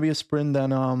 This is going to be a sprint,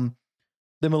 and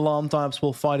the Milan types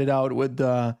will fight it out with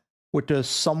the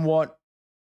somewhat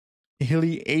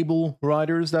hilly able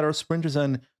riders that are sprinters.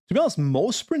 And to be honest,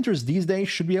 most sprinters these days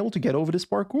should be able to get over this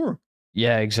parkour.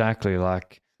 Yeah, exactly.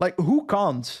 Like who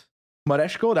can't?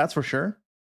 Mareshko, that's for sure.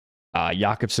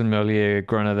 Jakobsen, Merlier,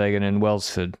 Groenewegen, and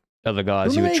Welsford are the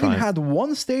guys you would try. Groenewegen had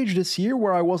one stage this year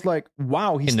where I was like,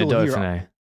 wow, he's still here. Dauphiné.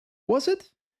 Was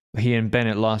it? He and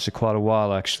Bennett lasted quite a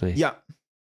while, actually. Yeah,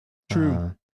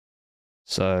 true.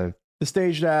 So the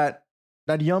stage that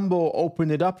Jumbo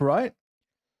opened it up, right?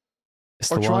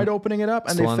 Or tried opening it up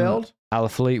and they failed?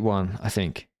 Alaphilippe won, I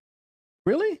think.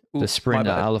 Really? The sprint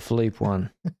that Alaphilippe won.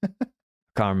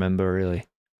 Can't remember really.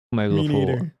 Maybe Me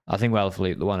neither. I think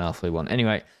Alaphilippe won.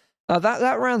 Anyway,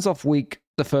 that rounds off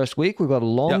the first week. We've got a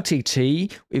long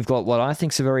TT. We've got what I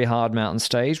think is a very hard mountain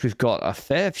stage. We've got a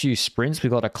fair few sprints.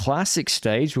 We've got a classic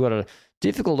stage. We've got a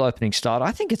difficult opening start.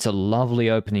 I think it's a lovely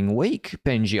opening week,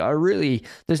 Benji.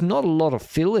 There's not a lot of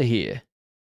filler here.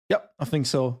 Yep, I think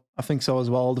so. I think so as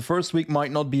well. The first week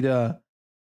might not be there's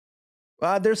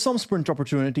some sprint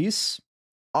opportunities.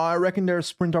 I reckon there's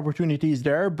sprint opportunities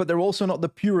there, but they're also not the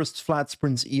purest flat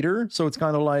sprints either. So it's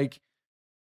kind of like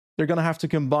they're going to have to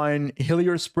combine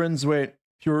hillier sprints with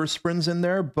pure sprints in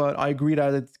there. But I agree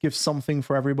that it gives something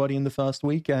for everybody in the first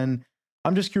week. And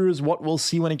I'm just curious what we'll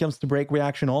see when it comes to break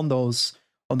reaction on those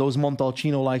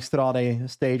Montalcino-like Strade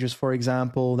stages, for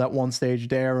example, that one stage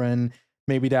there, and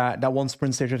maybe that one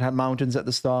sprint stage that had mountains at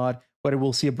the start, whether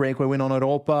we'll see a breakaway win on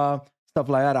Europa, stuff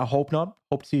like that. I hope not.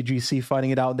 Hope to see GC fighting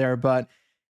it out there. But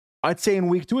I'd say in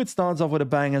week 2, it starts off with a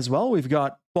bang as well. We've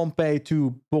got Pompei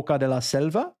to Boca della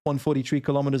Selva, 143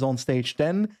 kilometers on stage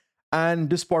 10. And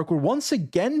this parkour, once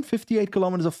again, 58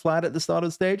 kilometers of flat at the start of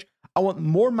the stage. I want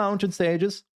more mountain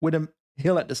stages with a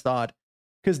hill at the start,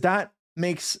 because that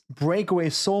makes breakaway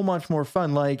so much more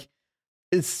fun. Like,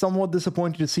 it's somewhat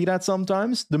disappointing to see that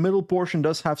sometimes. The middle portion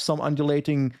does have some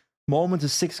undulating moments.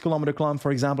 A 6-kilometer climb,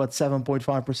 for example, at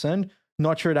 7.5%.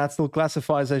 Not sure that still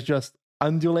classifies as just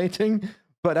undulating,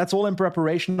 but that's all in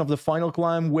preparation of the final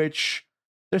climb, which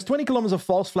there's 20 kilometers of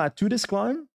false flat to this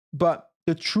climb, but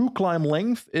the true climb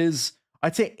length is,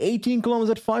 I'd say, 18 kilometers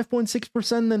at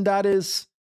 5.6%, and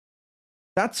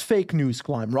that's fake news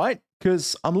climb, right?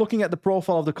 Because I'm looking at the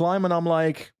profile of the climb and I'm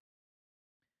like,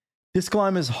 this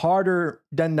climb is harder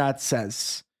than that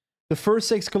says. The first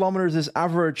 6 kilometers is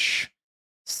average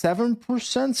 7%,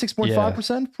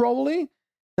 6.5% probably.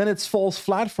 Then it's falls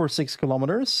flat for 6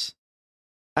 kilometers.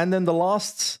 And then the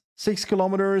last 6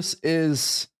 kilometers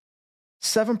is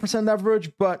 7%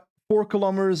 average, but 4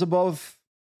 kilometers above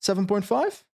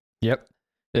 7.5. Yep.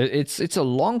 It's a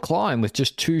long climb with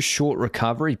just 2 short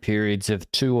recovery periods of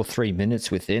 2 or 3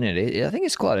 minutes within it. I think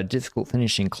it's quite a difficult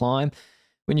finishing climb.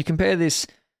 When you compare this,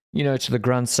 to the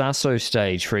Gran Sasso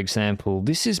stage, for example,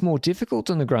 this is more difficult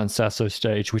than the Gran Sasso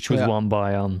stage, which was won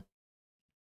by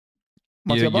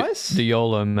the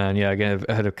YOLO man, again,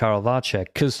 ahead of Karel Vacek.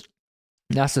 Because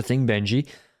that's the thing, Benji.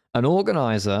 An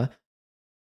organizer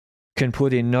can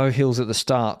put in no hills at the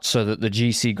start so that the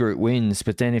GC group wins,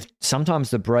 but then if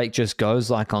sometimes the break just goes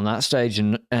like on that stage,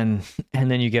 and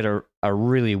then you get a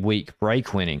really weak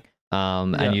break winning,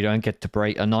 and you don't get to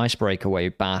break a nice breakaway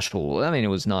battle. I mean, it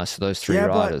was nice for those 3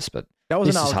 riders, but That was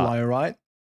This an is hard. outlier, right?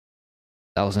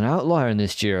 That was an outlier in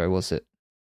this Giro, was it?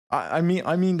 I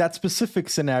mean that specific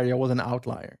scenario was an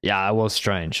outlier. Yeah, it was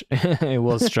strange. It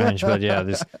was strange, but yeah,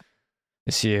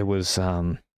 this year was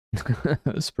it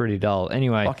was pretty dull.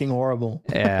 Anyway, Fucking horrible.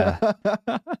 yeah.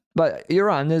 But you're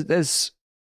right. And there's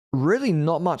really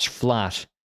not much flat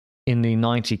in the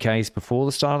 90Ks before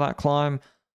the start of that climb.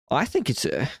 I think it's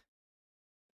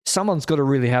someone's got to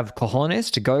really have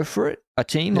cojones to go for it. A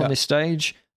team on this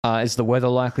stage. Is the weather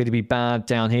likely to be bad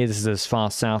down here? This is as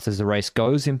far south as the race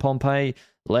goes in Pompeii.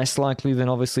 Less likely than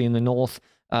obviously in the north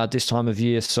this time of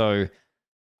year. So,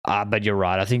 but you're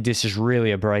right. I think this is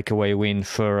really a breakaway win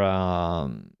for, I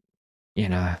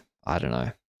don't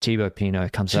know. Thibaut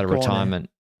Pinot comes out of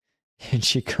retirement.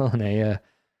 Ciccone,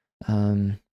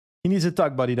 yeah. He needs a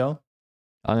tug buddy, though.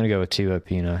 I'm going to go with Thibaut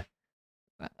Pinot.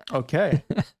 Okay.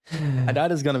 And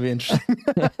that is going to be interesting.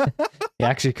 He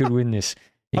actually could win this.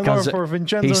 He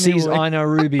Vincenzo sees Nibali. Aina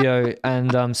Rubio and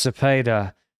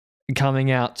Cepeda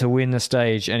coming out to win the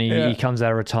stage, and he comes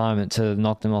out of retirement to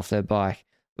knock them off their bike.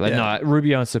 But no,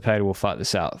 Rubio and Cepeda will fight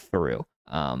this out for real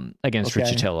against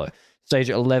Riccitello. Stage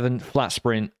 11, flat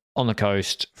sprint on the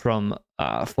coast from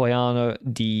Foiano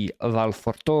di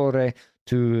Valfortore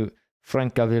to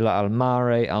Francavilla al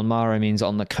Mare. Al Mare means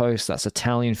on the coast. That's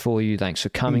Italian for you. Thanks for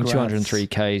coming. Congrats.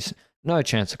 203 Ks. No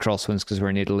chance of crosswinds because we're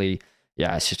in Italy.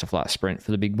 Yeah, it's just a flat sprint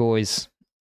for the big boys.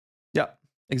 Yeah,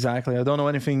 exactly. I don't know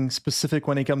anything specific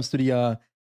when it comes to the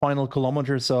final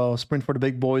kilometer. So sprint for the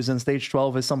big boys, and stage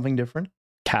 12 is something different.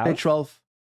 Cav? Stage 12.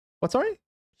 What, sorry?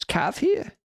 Is Cav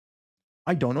here?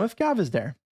 I don't know if Cav is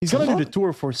there. He's going to do the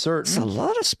tour for It's a certain.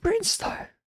 lot of sprints, though.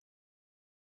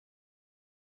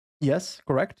 Yes,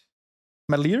 correct.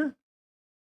 Merlier?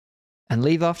 And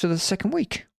leave after the second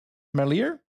week.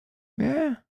 Merlier?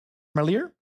 Yeah.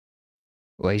 Merlier?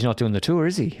 Well, he's not doing the tour,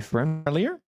 is he? Friend?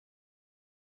 Merlier?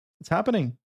 It's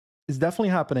happening. It's definitely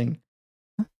happening.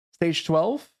 Stage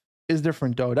 12 is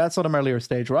different, though. That's not a Merlier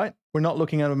stage, right? We're not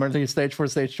looking at a Merlier stage for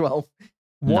stage 12.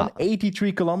 No.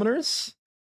 183 kilometers.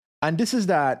 And this is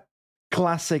that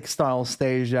classic style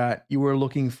stage that you were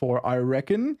looking for, I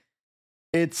reckon.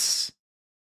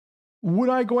 Would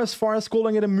I go as far as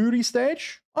calling it a moody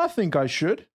stage? I think I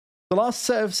should. The last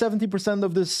 70%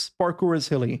 of this parkour is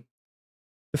hilly.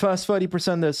 The first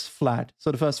 30% is flat.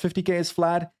 So the first 50k is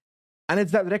flat. And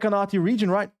it's that Recanati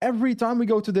region, right? Every time we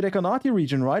go to the Recanati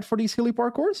region, right? For these hilly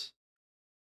parkours?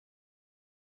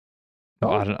 Oh,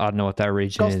 I don't know what that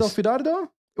region is. Castelfidardo?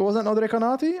 Was that not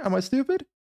Recanati? Am I stupid?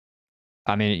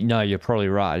 I mean, no, you're probably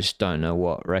right. I just don't know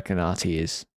what Recanati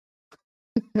is.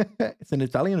 It's an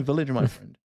Italian village, my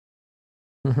friend.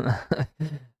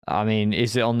 I mean,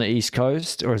 is it on the East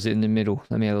Coast or is it in the middle?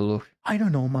 Let me have a look. I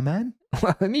don't know, my man.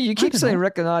 I mean, you keep saying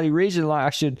Recanati region like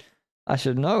I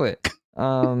should know it.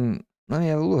 Let me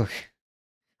have a look.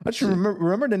 I should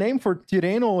remember the name for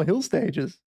Tirreno hill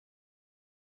stages.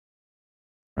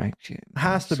 Right.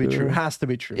 Has to be true. Has to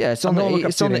be true. Yeah, it's on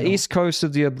the east coast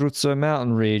of the Abruzzo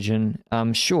mountain region.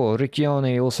 Sure,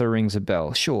 Riccione also rings a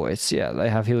bell. Sure, they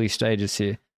have hilly stages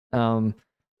here.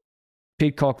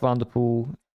 Pidcock, Van der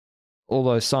Poel, all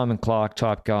those Simon Clark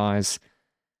type guys.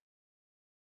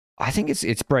 I think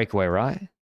it's breakaway, right?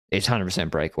 It's 100%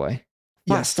 breakaway.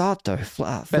 Flat start though,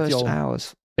 flat first Bettiol.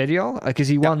 hours. Bettiol? Because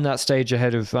he won that stage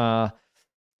ahead of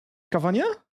Cavagna?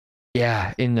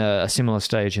 Yeah, in a similar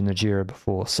stage in the Giro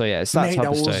before. So yeah, it's that type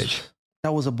of stage.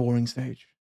 That was a boring stage.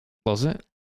 Was it?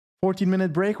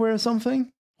 14-minute breakaway or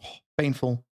something? Oh,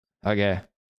 painful. Okay.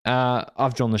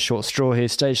 I've drawn the short straw here.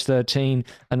 Stage 13,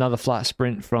 another flat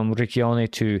sprint from Riccione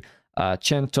to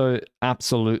Cento.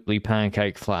 Absolutely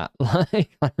pancake flat.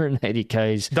 Like 180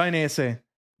 Ks. Dainese.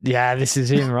 Yeah, this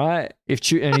is him, right?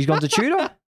 And he's gone to Tudor?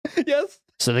 Yes.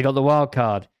 So they got the wild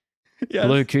card. Yes.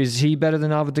 Luke, is he better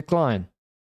than Arvid Decline?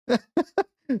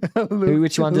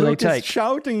 Which one do they take? Is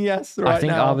shouting yes right now. I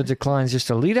think Arvid Decline's just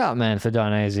a lead-out man for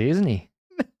Dainese, isn't he?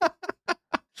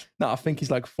 No, I think he's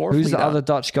like fourth. Who's the other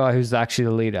Dutch guy who's actually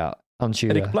the lead-out on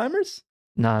Tudor? Erik Pluimers?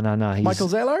 No. He's Michael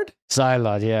Zeilard?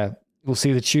 Zeilard, yeah. We'll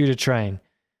see the Tudor train.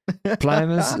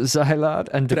 Pluimers, Zeilard,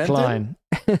 and Decline.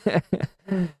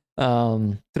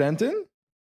 Trentin?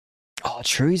 Oh,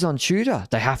 true, he's on Tudor.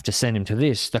 They have to send him to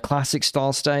this. The classic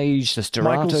style stage, the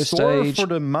Michael Stirato Storer stage. for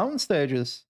the mountain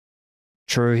stages.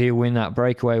 True, he'll win that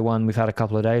breakaway one we've had a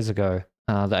couple of days ago.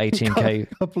 The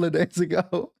 18K. A couple of days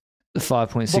ago. The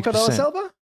 5.6%. Boca della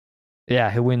Selva? Yeah,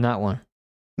 he'll win that one.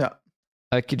 No.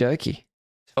 Okie dokie.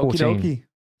 Okie 14. dokie.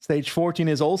 Stage 14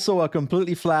 is also a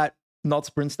completely flat, not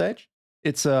sprint stage.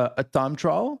 It's a time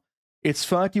trial. It's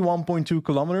 31.2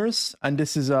 kilometers, and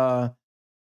this is a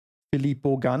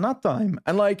Filippo Ganna time.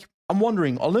 And like, I'm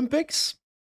wondering, Olympics,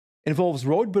 involves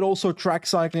road, but also track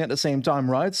cycling at the same time,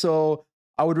 right? So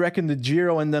I would reckon the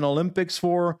Giro and then Olympics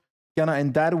for Ghana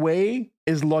in that way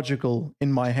is logical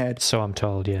in my head. So I'm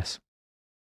told, yes.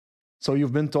 So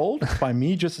you've been told by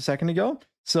me just a second ago.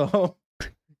 So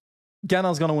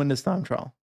Ghana's going to win this time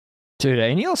trial. Dude,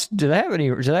 any else? Do they have any?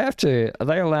 Do they have to? Are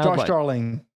they allowed? Josh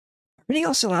Darling. Are any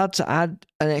else allowed to add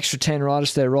an extra 10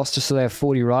 riders to their roster so they have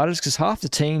 40 riders? Because half the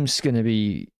team's going to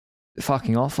be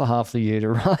fucking off for half the year to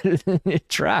ride a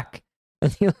track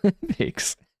at the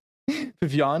Olympics.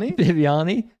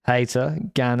 Viviani, Hater,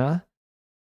 Ghana.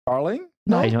 Darling?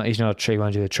 No, he's not a tree. He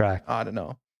won't do a track. I don't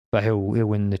know. But he'll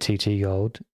win the TT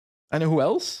gold. And who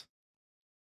else?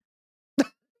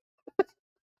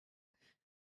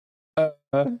 I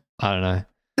don't know.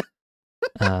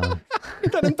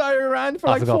 That entire run for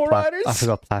like 4 riders? I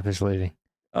forgot Plapp is leading.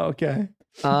 Okay.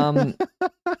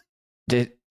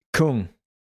 Kung.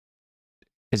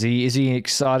 Is he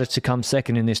excited to come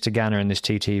second in this to Ghana in this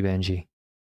TT, Benji?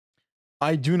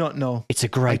 I do not know. It's a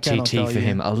great TT for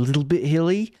him. A little bit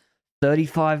hilly,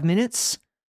 35 minutes.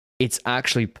 It's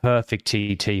actually perfect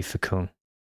TT for Kung.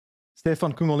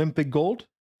 Stefan Kung Olympic gold?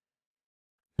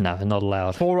 No, they're not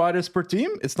allowed. 4 riders per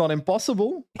team? It's not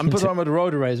impossible. I'm putting on with the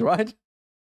road race, right?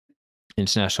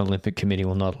 International Olympic Committee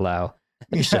will not allow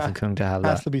Stefan Kung to have that.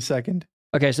 Has to be second.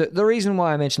 Okay, so the reason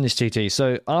why I mentioned this TT,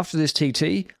 so after this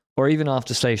TT, or even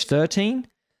after stage 13,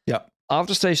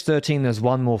 after stage 13, there's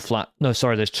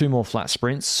there's 2 more flat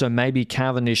sprints, so maybe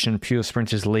Cavendish and pure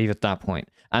sprinters leave at that point.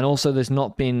 And also there's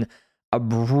not been a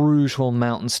brutal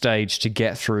mountain stage to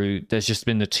get through. There's just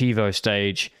been the TiVo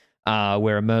stage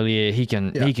where Merlier, he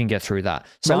can get through that.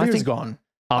 So Merlier's I think gone.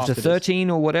 After 13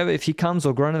 or whatever, if he comes,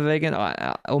 or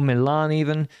Groenewegen, or Milan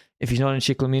even, if he's not in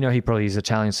Ciclamino, he probably is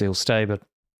Italian, so he'll stay. But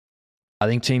I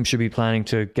think teams should be planning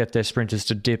to get their sprinters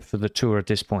to dip for the Tour at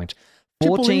this point.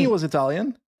 Cipollini was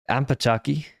Italian. And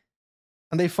Pataki.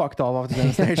 And they fucked off after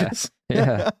the stages.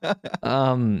 Yeah.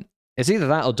 It's either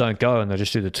that or don't go, and they'll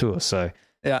just do the Tour. So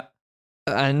yeah.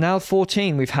 And now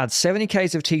 14, we've had 70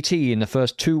 Ks of TT in the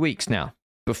first 2 weeks now,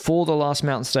 before the last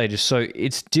mountain stages. So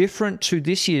it's different to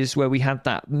this year's where we had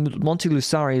that Monte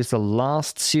Lusari as the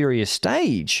last serious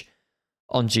stage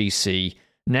on GC.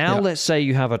 Now let's say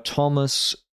you have a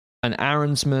Thomas, an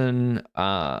Aronsman,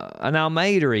 an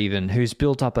Almeida even, who's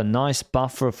built up a nice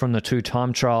buffer from the 2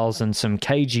 time trials and some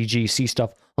KGGC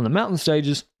stuff on the mountain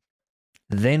stages.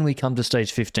 Then we come to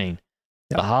stage 15,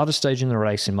 the hardest stage in the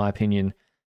race, in my opinion.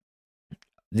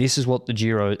 This is what the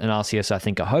Giro and RCS, I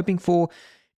think, are hoping for,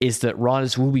 is that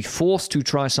riders will be forced to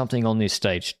try something on this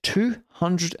stage.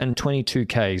 222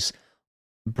 Ks,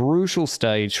 brutal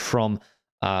stage from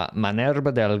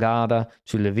Manerba Delgada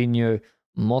to Livigno,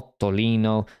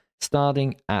 Mottolino,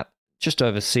 starting at just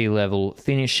over sea level,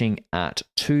 finishing at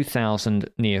 2,000,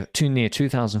 near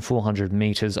 2,400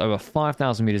 meters, over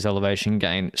 5,000 meters elevation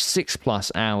gain,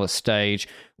 6+ hour stage.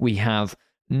 We have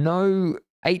no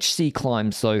HC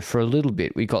climbs, though, for a little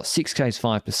bit. We got 6Ks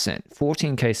 5%,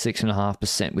 14K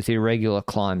 6.5% with irregular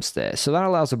climbs there. So that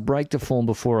allows a break to form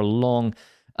before a long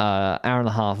hour and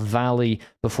a half valley,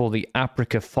 before the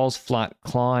Aprica Fos Flat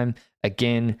climb.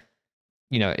 Again,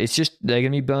 it's just they're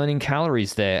going to be burning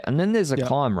calories there. And then there's a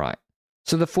climb, right?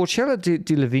 So the Forcella di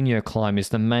Livigno climb is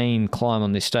the main climb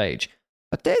on this stage.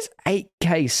 But there's 8K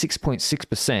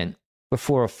 6.6%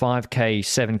 before a 5K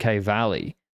 7K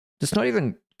valley. It's not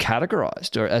even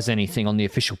categorized or as anything on the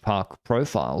official park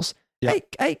profiles.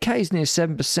 8K is near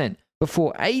 7%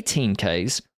 before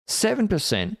 18Ks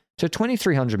 7% to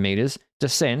 2,300 meters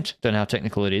descent. Don't know how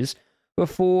technical it is.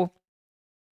 Before,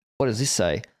 what does this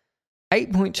say?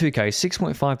 8.2K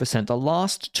 6.5%. The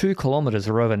last 2 kilometers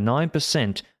are over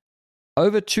 9%.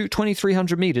 Over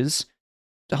 2,300 meters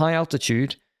to high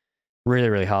altitude. Really,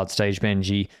 really hard stage,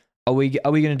 Benji. Are we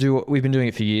going to do what we've been doing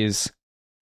it for years?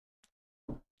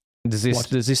 Does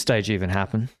this stage even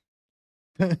happen?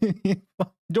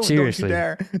 Don't Seriously. you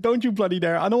dare. Don't you bloody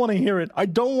dare. I don't want to hear it. I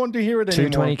don't want to hear it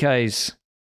anymore. 220 Ks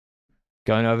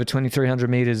going over 2,300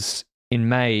 meters in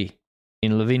May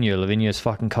in Livigno. Livigno is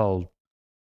fucking cold.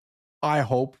 I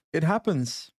hope it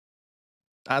happens.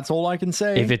 That's all I can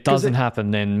say. If it doesn't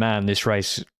happen, then man, this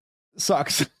race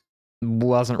sucks.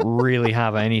 Wasn't really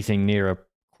have anything near a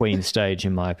Queen stage,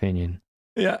 in my opinion.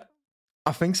 Yeah,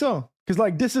 I think so.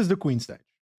 Because this is the Queen stage.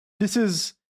 This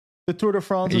is the Tour de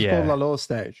France is called La Lowe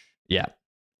stage. Yeah.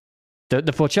 The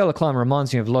Forcella climb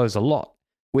reminds me of Lowe's a lot.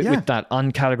 With that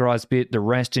uncategorized bit, the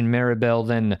rest in Maribel,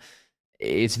 then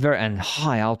it's very and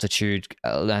high altitude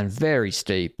and very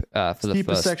steep for the steepest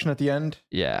first section at the end.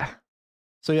 Yeah.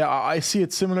 So yeah, I see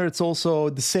it similar. It's also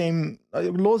the same.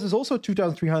 Lowe's is also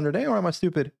 2,300, or am I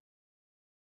stupid?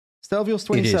 Stelvio's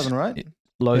 27, right?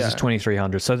 Lowe's is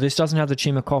 2300. So this doesn't have the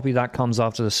Chima copy. That comes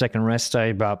after the second rest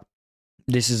day, but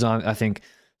this is, I think,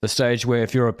 the stage where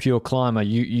if you're a pure climber,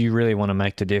 you really want to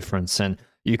make the difference. And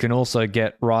you can also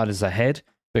get riders ahead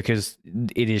because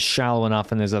it is shallow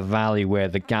enough and there's a valley where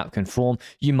the gap can form.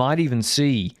 You might even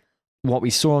see what we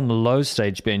saw on the low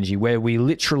stage, Benji, where we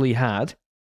literally had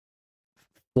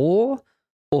 4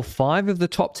 or 5 of the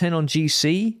top 10 on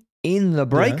GC in the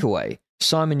breakaway. Yeah.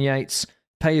 Simon Yates,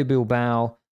 Peyo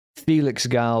Bilbao, Felix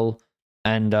Gall,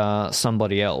 and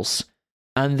somebody else.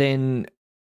 And then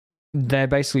they're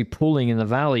basically pulling in the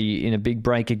valley in a big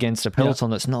break against a peloton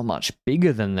that's not much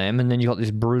bigger than them, and then you've got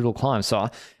this brutal climb. So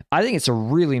I think it's a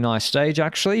really nice stage,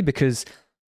 actually, because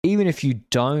even if you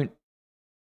don't,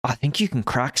 I think you can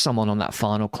crack someone on that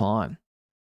final climb.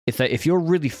 If you're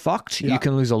really fucked, you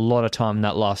can lose a lot of time in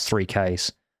that last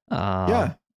 3Ks.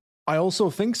 Yeah, I also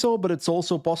think so, but it's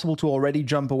also possible to already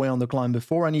jump away on the climb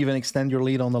before and even extend your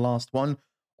lead on the last one.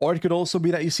 Or it could also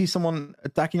be that you see someone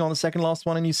attacking on the second last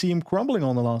one and you see him crumbling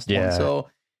on the last one. So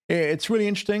it's really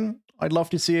interesting. I'd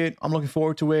love to see it. I'm looking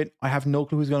forward to it. I have no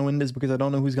clue who's going to win this because I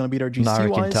don't know who's going to beat our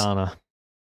GC-wise. Quintana.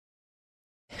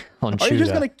 Are you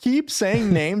just going to keep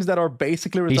saying names that are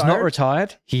basically retired? He's not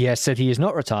retired. He has said he is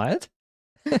not retired.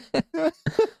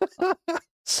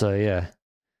 So, yeah.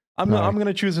 I'm going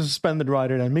to choose a suspended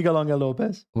rider then, Miguel Angel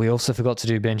Lopez. We also forgot to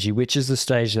do, Benji, which is the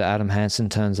stage that Adam Hansen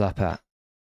turns up at?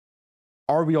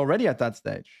 Are we already at that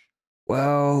stage?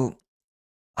 Well,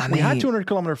 we had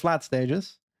 200-kilometer flat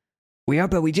stages. We are,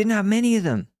 but we didn't have many of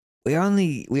them. We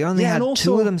only had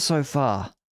also, 2 of them so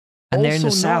far. And they're in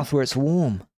the south where it's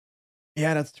warm.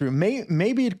 Yeah, that's true.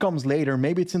 Maybe it comes later.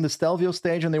 Maybe it's in the Stelvio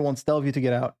stage and they want Stelvio to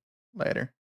get out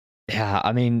later. Yeah,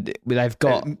 I mean, they've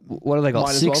got, what have they got,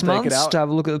 6 months to have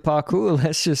a look at the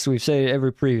parkour? We've said it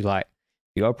every preview, like,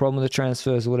 you got a problem with the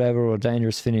transfers or whatever, or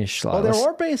dangerous finish. Like, there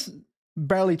are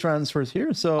barely transfers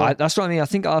here, so... that's what I mean. I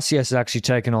think RCS has actually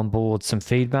taken on board some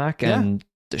feedback and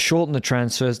shortened the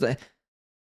transfers.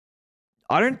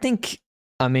 I don't think,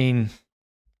 I mean,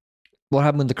 what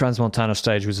happened with the Crans Montana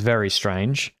stage was very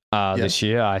strange this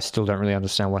year. I still don't really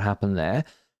understand what happened there.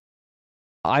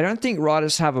 I don't think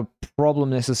riders have a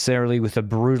problem necessarily with a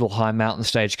brutal high mountain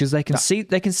stage because they can see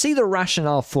the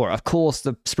rationale for it. Of course,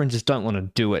 the sprinters don't want to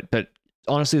do it, but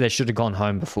honestly, they should have gone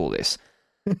home before this.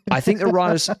 I think the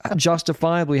riders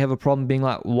justifiably have a problem being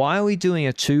like, why are we doing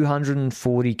a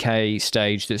 240k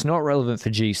stage that's not relevant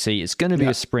for GC? It's going to be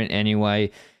a sprint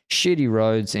anyway. Shitty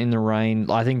roads in the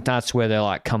rain. I think that's where they're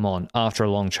like, come on, after a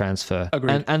long transfer.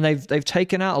 Agreed. And they've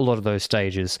taken out a lot of those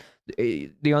stages.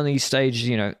 The only stage,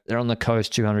 they're on the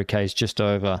coast, 200k just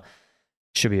over.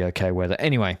 Should be okay weather.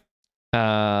 Anyway.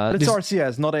 But it's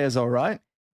RCS, not ASO, right?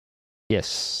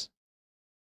 Yes.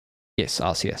 Yes,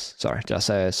 RCS. Sorry, did I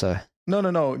say ASO?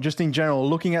 No. Just in general,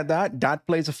 looking at that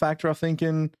plays a factor, I think,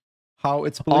 in how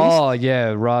it's policed. Oh, yeah,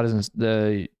 riders,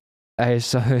 the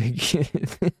ASO.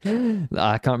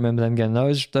 I can't remember them getting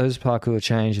those parkour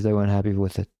change if they weren't happy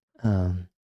with it.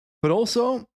 But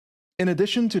also, in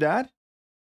addition to that,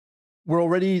 we're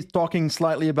already talking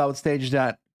slightly about stages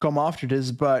that come after this,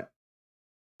 but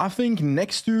I think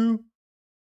next to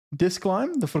this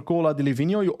climb, the Forcola di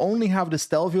Livigno, you only have the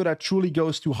Stelvio that truly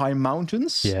goes to high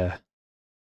mountains. Yeah.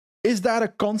 Is that a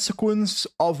consequence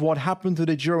of what happened to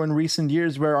the Giro in recent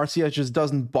years where RCS just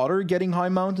doesn't bother getting high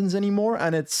mountains anymore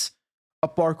and it's a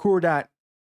parkour that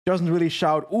doesn't really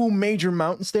shout, ooh, major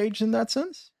mountain stage in that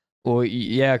sense? Well,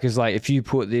 yeah, because like if you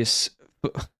put this...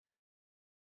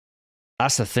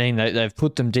 That's the thing. They've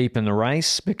put them deep in the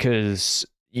race because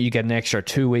you get an extra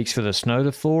 2 weeks for the snow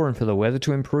to thaw and for the weather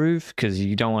to improve because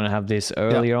you don't want to have this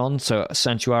earlier on. So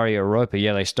Santuario Europa,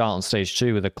 they start on stage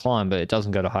 2 with a climb, but it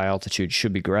doesn't go to high altitude. It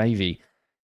should be gravy.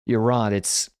 You're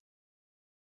right.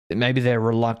 Maybe they're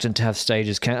reluctant to have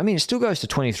stages. It still goes to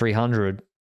 2,300.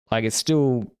 Like, it's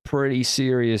still pretty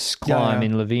serious climb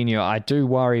in Livigno. I do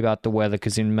worry about the weather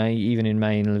because even in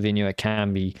May in Livigno, it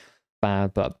can be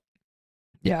bad, but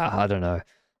yeah, I don't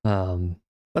know.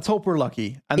 Let's hope we're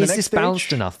lucky. And is the next this stage,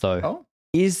 balanced enough, though? Oh?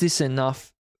 Is this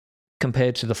enough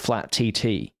compared to the flat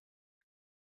TT?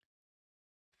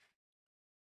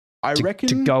 I reckon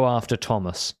to go after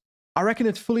Thomas. I reckon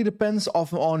it fully depends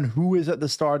on who is at the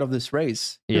start of this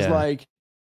race. Because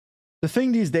the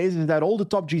thing these days is that all the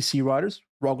top GC riders,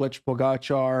 Roglic,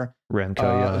 Pogacar,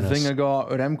 Remco, Vingegaard,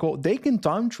 Remco, they can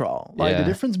time trial. The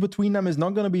difference between them is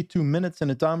not going to be 2 minutes in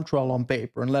a time trial on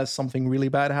paper, unless something really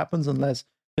bad happens, unless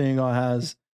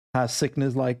Vingegaard has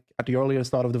sickness, like at the earlier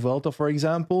start of the Vuelta, for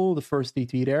example, the first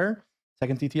TT there,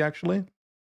 second TT actually.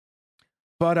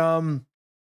 But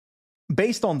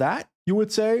based on that, you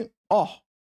would say,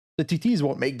 the TTs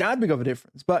won't make that big of a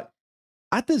difference. But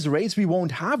at this race, we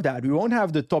won't have that. We won't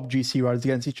have the top GC riders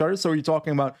against each other. So you're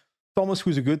talking about Thomas,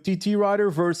 who's a good TT rider,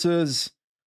 versus,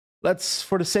 let's,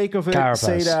 for the sake of it,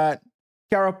 say that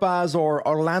Carapaz or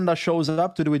Orlando shows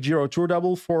up to do a Giro Tour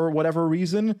double for whatever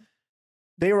reason.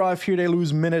 They arrive here, they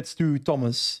lose minutes to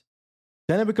Thomas.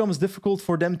 Then it becomes difficult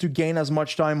for them to gain as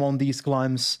much time on these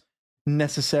climbs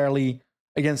necessarily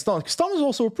against Thomas. Because Thomas is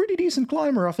also a pretty decent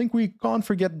climber. I think we can't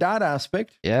forget that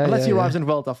aspect. Yeah, unless he arrives in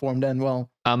Vuelta form, then, well.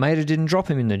 Almeida didn't drop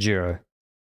him in the Giro.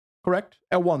 Correct.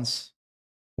 At once.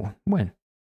 When?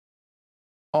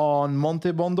 On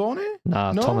Monte Bondone?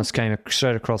 No, Thomas came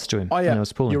straight across to him. Oh, yeah. And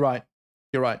was pulling. You're right.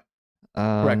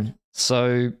 Correct.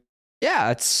 So,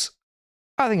 yeah,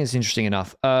 I think it's interesting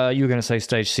enough. You were going to say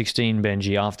stage 16,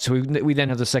 Benji. After, so we then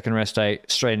have the second rest day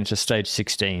straight into stage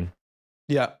 16.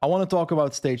 Yeah, I want to talk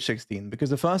about stage 16 because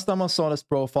the first time I saw this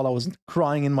profile, I was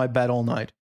crying in my bed all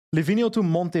night. Livigno to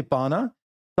Montepana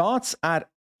starts at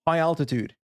high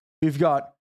altitude. We've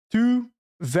got 2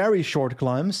 very short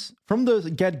climbs from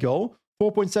the get-go,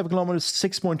 4.7 kilometers,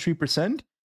 6.3%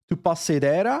 to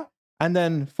Passedera, and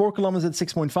then 4 kilometers at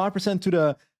 6.5% to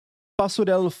the Passo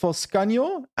del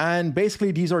Foscagno. And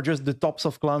basically, these are just the tops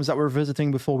of climbs that we're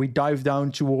visiting before we dive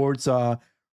down towards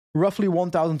roughly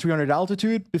 1,300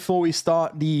 altitude before we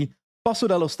start the Passo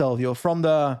dello Stelvio.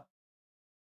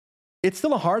 It's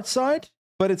still a hard side,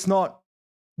 but it's not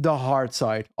the hard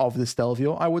side of the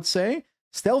Stelvio, I would say.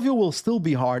 Stelvio will still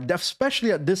be hard,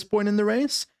 especially at this point in the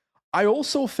race. I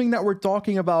also think that we're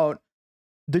talking about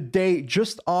the day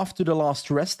just after the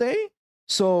last rest day.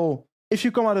 So if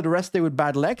you come out of the rest day with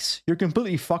bad legs, you're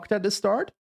completely fucked at the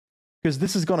start because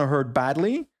this is going to hurt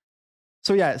badly.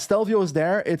 So yeah, Stelvio is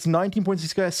there. It's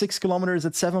 19.6 kilometers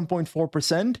at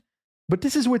 7.4%. But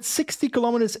this is with 60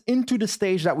 kilometers into the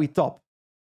stage that we top.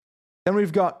 Then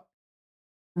we've got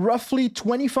roughly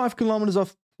 25 kilometers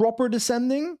of proper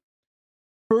descending,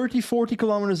 40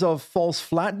 kilometers of false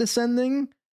flat descending,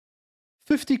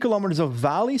 50 kilometers of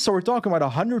valley. So we're talking about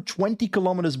 120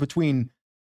 kilometers between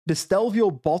the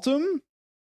Stelvio bottom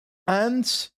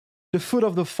and the foot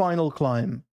of the final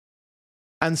climb.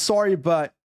 And sorry,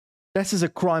 but this is a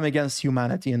crime against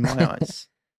humanity in my eyes.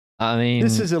 I mean,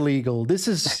 this is illegal. This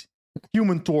is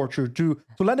human torture to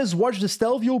let us watch the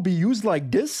Stelvio be used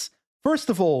like this. First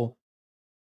of all,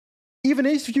 even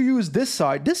if you use this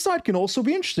side can also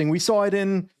be interesting. We saw it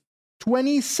in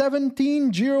 2017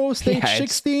 Giro stage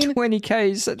 16. 20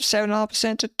 Ks at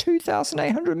 7.5% to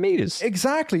 2,800 meters.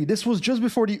 Exactly. This was just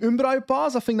before the Umbrai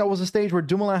Pass. I think that was a stage where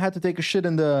Dumoulin had to take a shit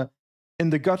in the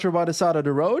gutter by the side of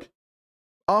the road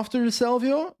after the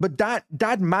Stelvio. But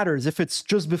that matters if it's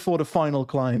just before the final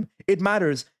climb. It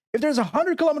matters. If there's a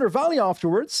 100-kilometer valley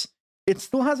afterwards, it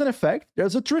still has an effect.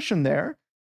 There's attrition there.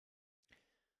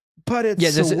 But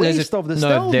it's a waste of the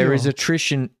Stelvio. No, there is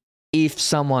attrition if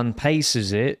someone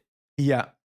paces it. Yeah.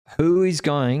 Who is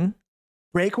going?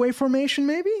 Breakaway formation,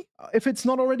 maybe? If it's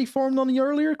not already formed on the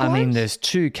earlier climbs? I mean, there's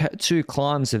two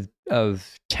climbs of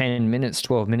 10 minutes,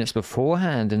 12 minutes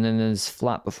beforehand, and then there's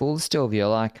flat before the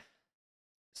Stelvio. Like,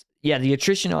 yeah, the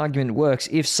attrition argument works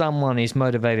if someone is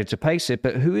motivated to pace it,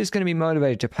 but who is going to be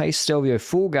motivated to pace Stelvio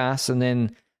full gas and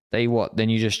then then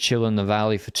you just chill in the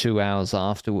valley for 2 hours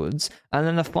afterwards. And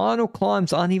then the final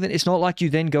climbs aren't even, it's not like you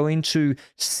then go into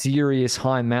serious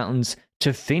high mountains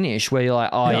to finish where you're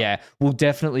like, yeah, we'll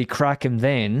definitely crack him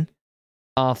then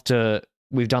after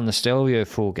we've done the Stelvio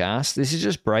full gas. This is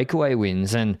just breakaway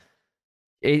wins. And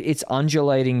it's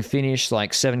undulating finish,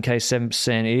 like 7K,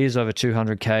 7%. It is over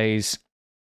 200 Ks.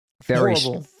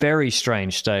 Very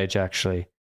strange stage, actually.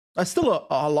 That's still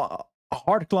a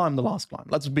hard climb, the last climb.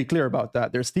 Let's be clear about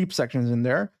that. There's steep sections in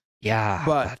there. Yeah.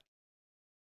 But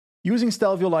using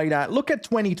Stelvio like that, look at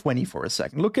 2020 for a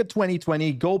second. Look at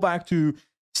 2020. Go back to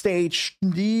stage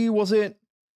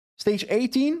stage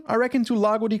 18? I reckon to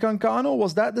Lago di Cancano.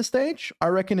 Was that the stage? I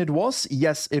reckon it was.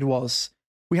 Yes, it was.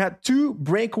 We had 2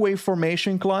 breakaway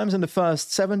formation climbs in the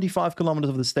first 75 kilometers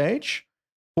of the stage.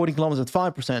 40 kilometers at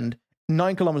 5%,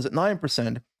 9 kilometers at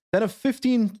 9%. Then a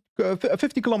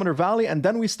 50-kilometer valley, and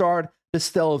then we start the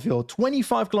Stelvio.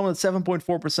 25 kilometers,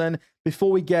 7.4%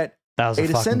 before we get a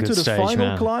descent to the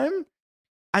final climb.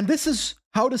 And this is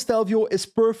how the Stelvio is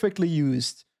perfectly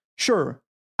used. Sure,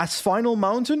 as final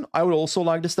mountain, I would also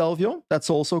like the Stelvio. That's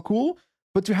also cool.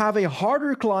 But to have a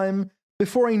harder climb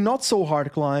before a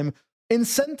not-so-hard climb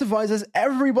incentivizes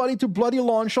everybody to bloody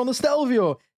launch on the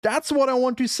Stelvio. That's what I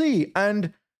want to see.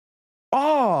 And,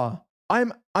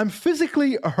 I'm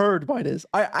physically hurt by this.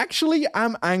 I actually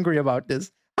am angry about this.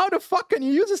 How the fuck can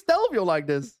you use a Stelvio like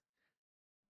this?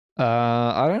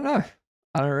 I don't know.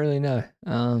 I don't really know.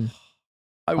 I'm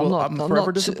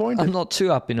forever disappointed. I'm not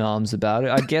too up in arms about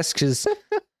it. I guess because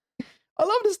I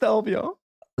love the Stelvio.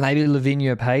 Maybe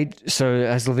Lavinia paid. So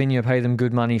has Lavinia paid them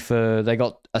good money for? They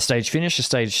got a stage finish, a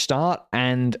stage start,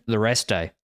 and the rest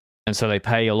day, and so they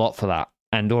pay a lot for that.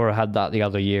 Andorra had that the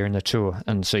other year in the tour,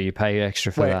 and so you pay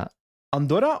extra for that.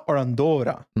 Andorra or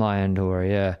Andorra? My Andorra,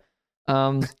 yeah.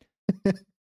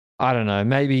 I don't know.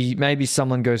 Maybe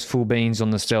someone goes full beans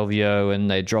on the Stelvio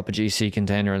and they drop a GC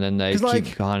contender and then they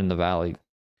keep behind in the valley.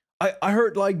 I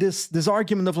heard like this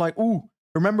argument of like, ooh,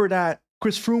 remember that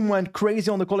Chris Froome went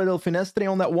crazy on the Colle del Finestre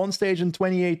on that one stage in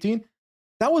 2018?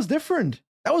 That was different.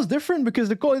 That was different because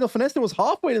the Colle del Finestre was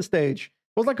halfway the stage.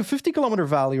 It was like a 50-kilometer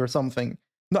valley or something.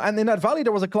 No, and in that valley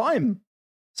there was a climb.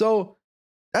 So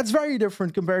that's very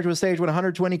different compared to a stage with a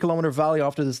 120-kilometer valley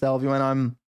after the Stelvio, and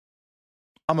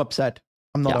I'm upset.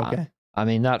 I'm not okay. I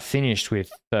mean, that finished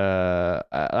with a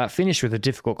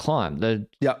difficult climb. The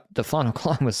final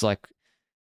climb was like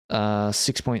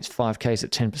 6.5 Ks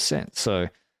at 10%. So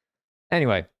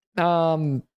anyway,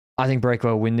 I think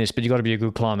Breakwell will win this, but you got to be a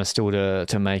good climber still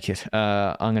to make it.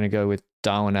 I'm going to go with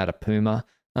Darwin out of Puma.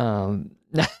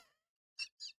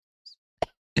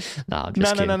 No, I'm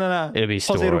just kidding. No. It'll be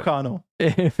Store. Jose Rucano.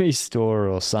 It'll be Store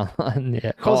or someone.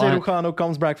 Yeah. Jose Rucano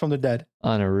comes back from the dead.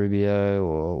 Ana Rubio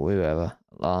or whoever.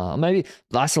 Maybe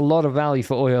that's a lot of value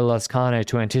for Oyo Lascano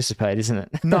to anticipate, isn't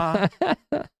it? Nah.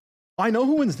 I know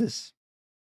who wins this.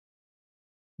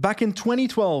 Back in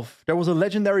 2012, there was a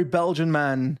legendary Belgian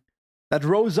man that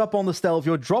rose up on the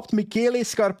Stelvio, dropped Michele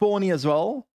Scarponi as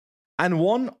well, and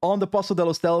won on the Passo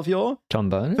dello Stelvio. Tom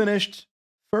Bone? Finished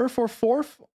third or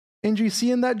fourth in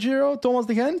GC in that Giro, Thomas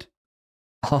de Gent.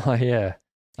 Oh, yeah.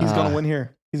 He's going to win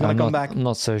here. He's going to come back. I'm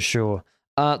not so sure.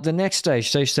 The next stage,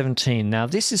 stage 17. Now,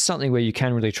 this is something where you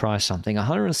can really try something.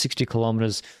 160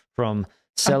 kilometers from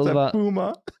Selva.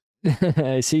 Puma.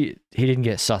 He didn't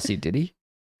get sussy, did he?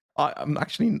 I'm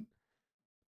actually.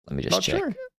 Let me just check.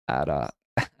 Sure.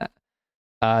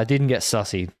 Didn't get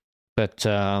sussy, but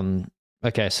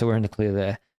okay, so we're in the clear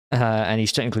there. And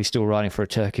he's technically still riding for a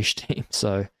Turkish team,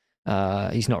 so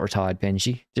he's not retired,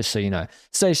 Benji, just so you know.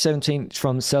 Stage 17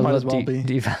 from Selva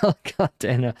di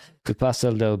Valcardena to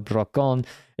Passo del Brocon.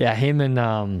 Yeah, him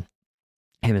and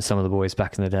some of the boys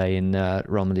back in the day in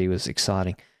Romandy was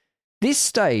exciting. This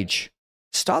stage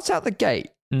starts out the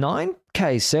gate, 9K,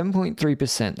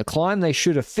 7.3%. The climb they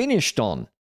should have finished on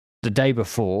the day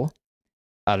before.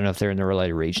 I don't know if they're in the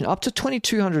related region. Up to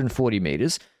 2,240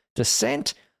 meters.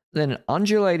 Descent, then an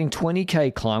undulating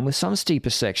 20K climb with some steeper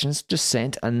sections.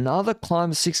 Descent, another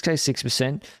climb, 6K,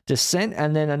 6%. Descent,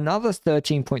 and then another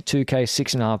 13.2K,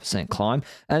 6.5% climb.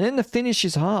 And then the finish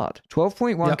is hard.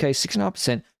 12.1K,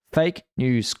 6.5%. Fake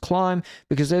news climb,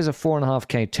 because there's a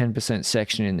 4.5K, 10%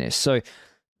 section in this. So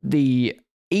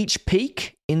each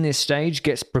peak in this stage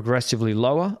gets progressively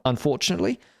lower,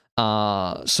 unfortunately.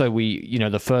 So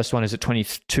the first one is at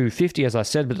 2250, as I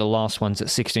said, but the last one's at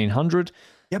 1600.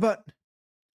 Yeah, but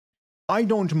I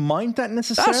don't mind that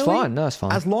necessarily. That's fine. No, that's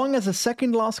fine. As long as the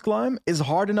second last climb is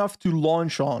hard enough to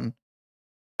launch on.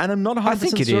 And I'm not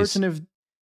 100% certain if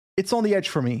it's on the edge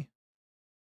for me.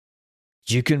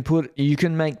 You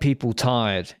can make people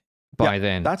tired by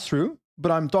then. That's true.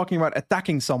 But I'm talking about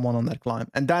attacking someone on that climb.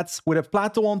 And that's with a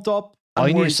plateau on top.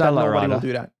 I'm worried that nobody will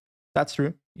do that. That's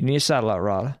true. You need a satellite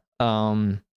radar.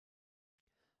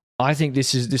 I think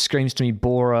this screams to me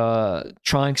Bora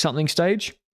trying something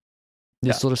stage.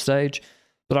 This sort of stage.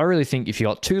 But I really think if you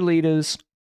got 2 leaders,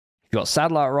 if you got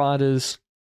satellite riders,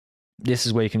 this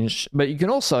is where you can. But you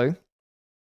can also,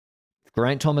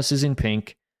 Geraint Thomas is in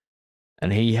pink,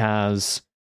 and he has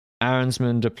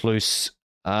Arensman, De Plus,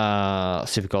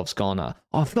 Sivakov's gone. I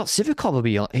forgot Sivakov will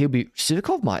be on.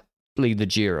 Sivakov might lead the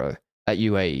Giro at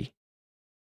UAE.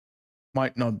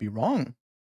 Might not be wrong.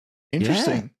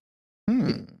 Interesting.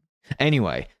 Yeah.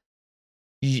 Anyway,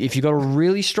 if you've got a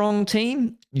really strong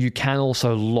team, you can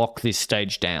also lock this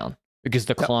stage down because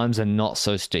the climbs are not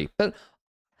so steep. But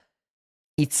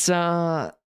it's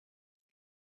kind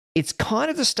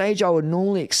of the stage I would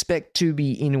normally expect to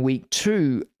be in week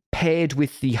 2, paired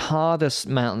with the harder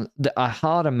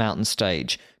mountain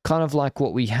stage, kind of like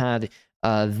what we had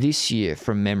this year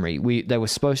from memory. They were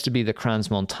supposed to be the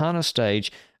Crans-Montana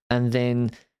stage, and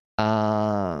then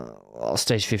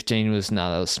stage 15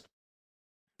 was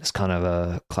it's kind of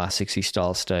a classicsy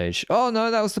style stage. Oh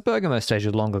no, that was the Bergamo stage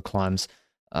with longer climbs.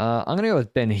 I'm going to go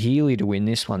with Ben Healy to win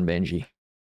this one, Benji.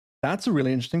 That's a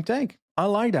really interesting take. I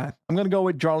like that. I'm going to go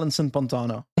with Jarlinson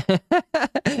Pantano.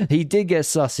 He did get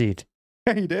sussied.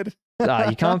 Yeah, he did.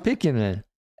 You can't pick him then.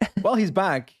 Well, he's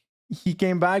back. He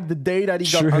came back the day that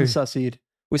he got unsussied.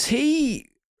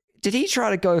 Did he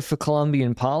try to go for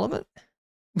Colombian Parliament?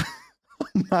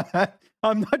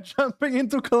 I'm not jumping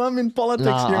into Colombian politics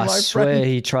here, I my swear friend.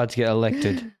 he tried to get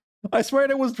elected. I swear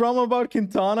there was drama about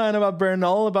Quintana and about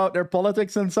Bernal about their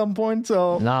politics at some point.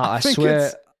 So I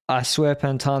swear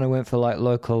Pantano went for like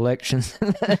local elections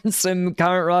and some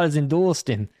current riders endorsed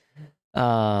him.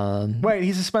 Wait,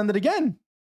 he's suspended again?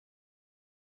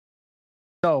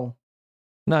 No.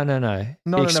 No.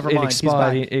 No, never mind.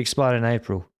 It expired in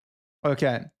April.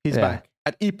 Okay, he's back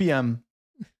at EPM.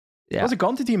 Yeah. It was a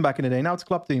Conti team back in the day. Now it's a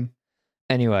club team.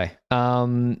 Anyway,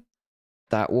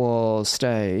 that was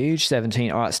stage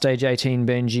 17. All right, stage 18,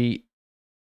 Benji.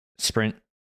 Sprint.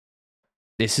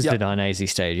 This is the Dainese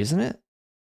stage, isn't it?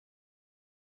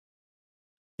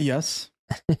 Yes.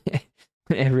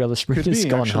 Every other sprinter's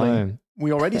gone home.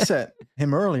 We already said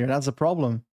him earlier. That's a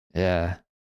problem. Yeah.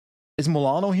 Is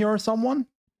Milano here or someone?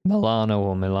 Milano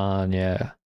or Milan,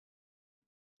 yeah.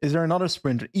 Is there another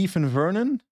sprinter? Ethan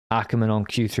Vernon? Ackerman on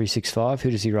Q365.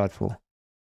 Who does he ride for?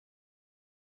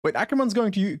 Wait, Ackerman's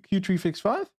going to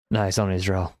Q365? No, he's on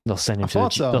Israel. They'll send him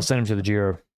They'll send him to the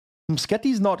Giro.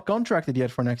 Muschetti's not contracted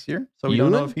yet for next year, so we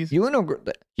don't know if he's. You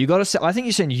got to say. I think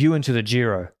you send Ewan to the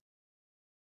Giro.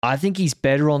 I think he's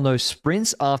better on those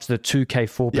sprints after the 2K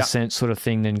 4% sort of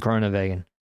thing than Groenewegen.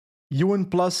 Ewan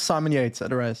plus Simon Yates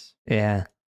at the race. Yeah.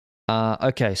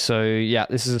 Okay, so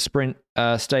this is a sprint.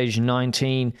 Stage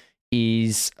 19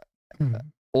 is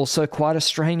also quite a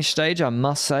strange stage, I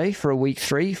must say, for a week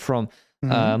 3 from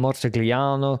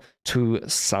Mortigliano to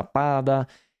Sappada.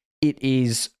 It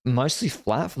is mostly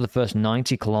flat for the first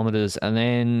 90 kilometers, and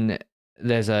then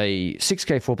there's a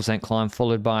 6K 4% climb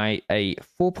followed by a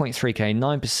 4.3K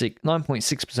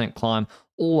 9.6% climb,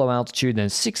 all low altitude, then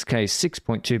 6K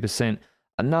 6.2%,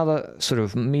 another sort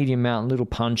of medium mountain little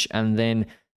punch, and then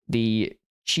the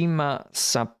Cima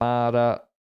Sappada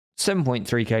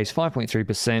 7.3Ks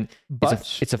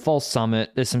 5.3%. It's a false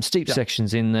summit. There's some steep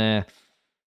sections in there.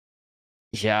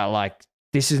 Yeah, like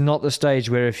this is not the stage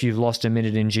where if you've lost a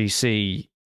minute in GC,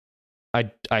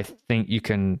 I think you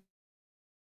can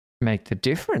make the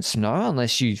difference, no?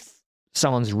 Unless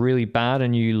someone's really bad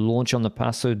and you launch on the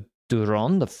Passo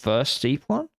Duron, the first steep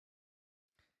one?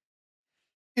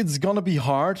 It's gonna be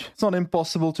hard. It's not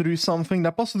impossible to do something.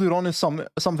 That Passo Duron is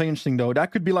something interesting, though.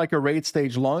 That could be like a raid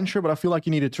stage launcher, but I feel like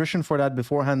you need attrition for that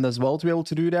beforehand as well to be able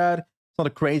to do that. It's not a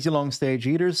crazy long stage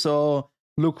either, so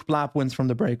Luke Plapp wins from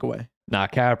the breakaway. Nah,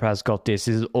 Carapaz got this.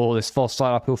 This false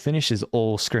slight uphill finish is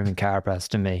all screaming Carapaz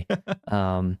to me.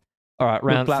 All right,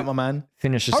 round Luke Plapp, my man.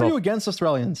 Finish us How off. are you against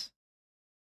Australians?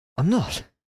 I'm not.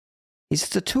 He's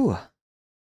just a tour.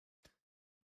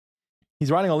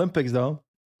 He's riding Olympics, though.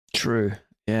 True.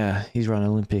 Yeah, he's running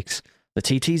Olympics. The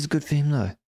TT's good for him,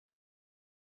 though.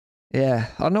 Yeah,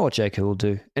 I know what Jacob will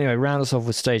do. Anyway, round us off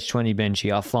with stage 20,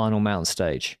 Benji, our final mountain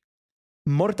stage.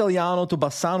 Mortagliano to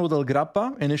Bassano del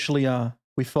Grappa. Initially,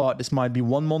 we thought this might be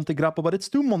one Monte Grappa, but it's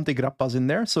two Monte Grappas in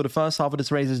there. So the first half of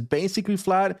this race is basically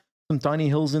flat, some tiny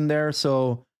hills in there.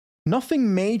 So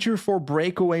nothing major for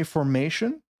breakaway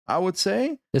formation, I would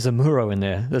say. There's a Muro in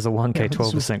there. There's a 1K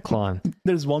 12% climb.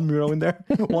 There's one Muro in there.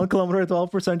 1 kilometer at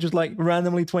 12%, just like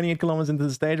randomly 28 kilometers into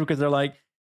the stage because they're like,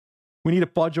 we need a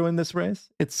Poggio in this race.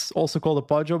 It's also called a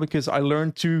Poggio because I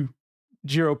learned 2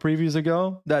 Giro previews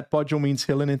ago that Poggio means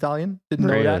hill in Italian. Didn't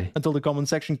know that until the comment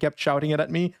section kept shouting it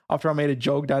at me after I made a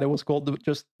joke that it was called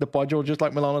just the Poggio, just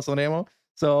like Milano Sanremo.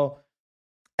 So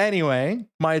anyway,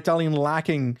 my Italian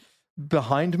lacking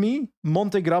behind me.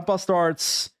 Monte Grappa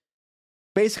starts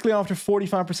basically after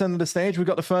 45% of the stage. We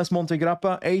got the first Monte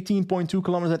Grappa, 18.2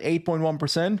 kilometers at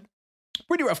 8.1%.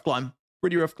 Pretty rough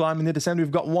climb. In the descent, we've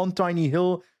got one tiny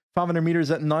hill, 500 meters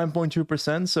at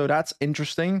 9.2%. So that's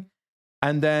interesting.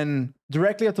 And then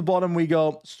directly at the bottom, we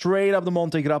go straight up the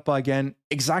Monte Grappa again.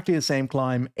 Exactly the same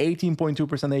climb, 18.2%,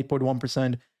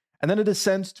 8.1%. And then a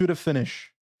descent to the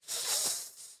finish.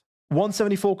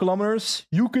 174 kilometers.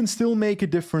 You can still make a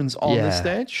difference on this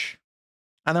stage.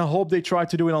 And I hope they try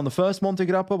to do it on the first Monte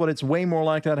Grappa, but it's way more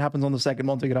likely that happens on the second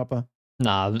Monte Grappa.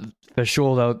 Nah, for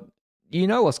sure, though. You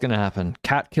know what's going to happen.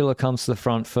 Cat Killer comes to the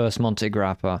front first Monte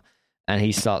Grappa, and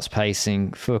he starts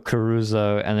pacing for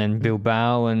Caruso, and then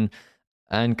Bilbao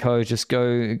and co just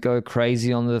go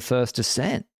crazy on the first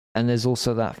descent. And there's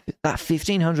also that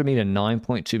 1,500 meter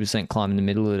 9.2% climb in the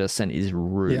middle of the descent is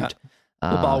rude. Yeah.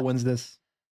 Bilbao wins this.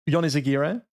 Johnny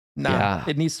Zaguirre? Nah,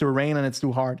 it needs to rain and it's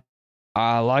too hard.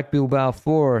 I like Bilbao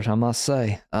for it, I must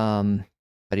say.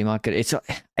 But he might get it. It's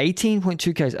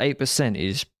 18.2Ks, 8%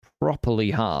 is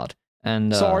properly hard.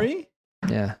 And sorry?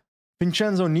 Yeah.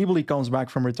 Vincenzo Nibali comes back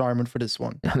from retirement for this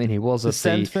one. I mean, he was at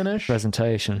the finish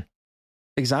presentation.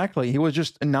 Exactly. He was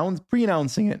just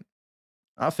pre-announcing it.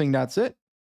 I think that's it.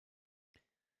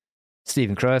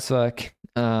 Steven Kruiswijk,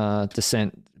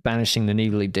 descent banishing the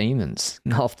Nibali demons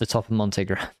off the top of Monte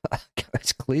Grappa.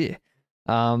 It's clear.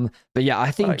 But yeah,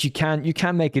 I think you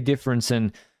can make a difference,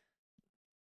 and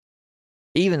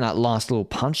even that last little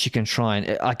punch you can try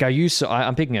and like Ayuso.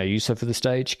 I'm picking Ayuso for the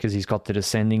stage because he's got the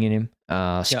descending in him.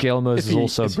 Skelmos is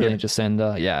also a brilliant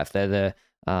descender. Yeah, if they're there.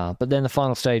 But then the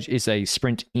final stage is a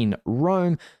sprint in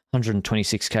Rome,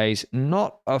 126 Ks.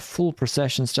 Not a full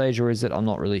procession stage, or is it? I'm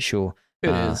not really sure. It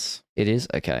is. It is?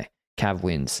 Okay. Cav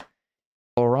wins.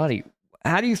 Alrighty.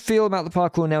 How do you feel about the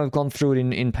parkour now we've gone through it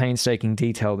in painstaking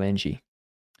detail, Benji?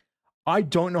 I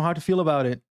don't know how to feel about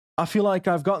it. I feel like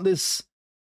I've got this...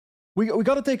 We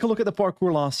got to take a look at the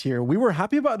parkour last year. We were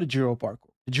happy about the Giro parkour.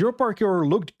 The Giro parkour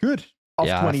looked good of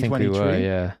 2023. I think we were,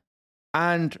 yeah.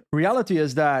 And reality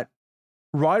is that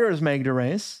riders make the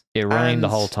race. It rained the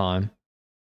whole time.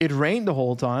 It rained the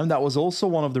whole time. That was also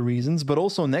one of the reasons. But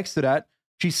also next to that,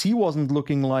 GC wasn't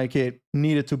looking like it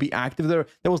needed to be active. There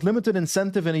was limited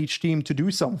incentive in each team to do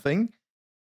something.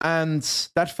 And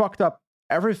that fucked up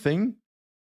everything.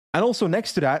 And also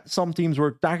next to that, some teams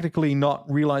were tactically not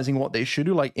realizing what they should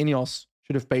do. Like Ineos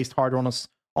should have paced harder on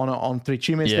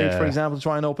Tricime stage, for example, to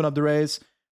try and open up the race.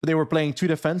 But they were playing too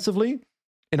defensively.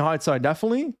 In hindsight,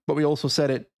 definitely. But we also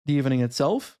said it the evening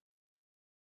itself.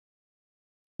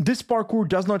 This parkour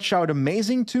does not shout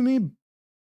amazing to me,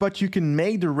 but you can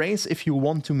make the race if you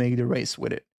want to make the race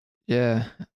with it. Yeah,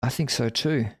 I think so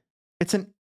too. It's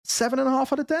an 7.5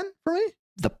 out of 10 for me.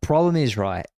 The problem is,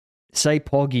 right, say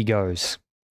Poggy goes.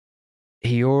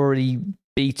 He already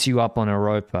beats you up on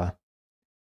Europa.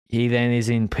 He then is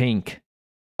in pink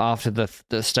after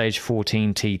the stage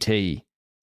 14 TT.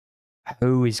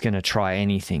 Who is going to try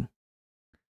anything?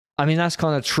 I mean, that's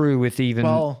kind of true with even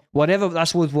whatever.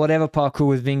 That's with whatever parkour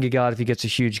with Vingegaard if he gets a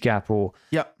huge gap, or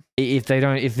if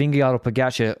Vingegaard or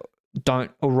Pogačar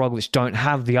or Roglic don't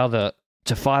have the other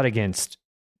to fight against,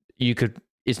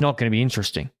 it's not going to be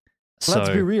interesting. Let's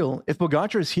be real. If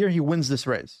Pogačar is here, he wins this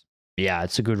race. Yeah,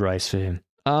 it's a good race for him.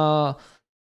 What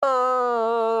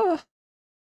are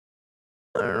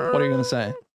you going to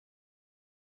say?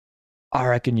 I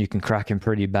reckon you can crack him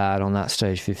pretty bad on that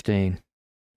stage 15.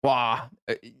 Wow.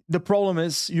 The problem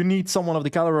is you need someone of the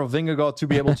caliber of Vingegaard to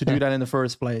be able to do that in the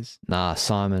first place. Nah,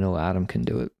 Simon or Adam can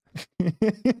do it.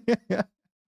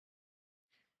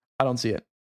 I don't see it.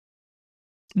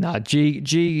 Nah,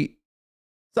 G.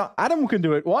 So Adam can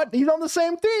do it. What? He's on the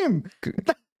same team.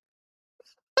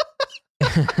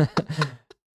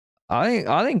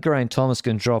 I think Geraint Thomas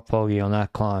can drop Poggy on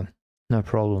that climb. No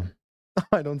problem.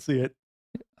 I don't see it.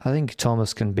 I think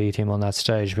Thomas can beat him on that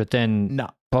stage, but then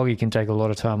Poggy can take a lot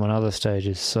of time on other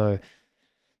stages. So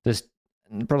there's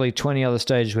probably 20 other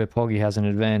stages where Poggy has an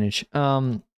advantage.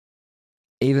 Even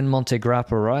Monte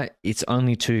Grappa, right? It's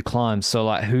only 2 climbs. So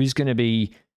like, who's going to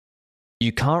be...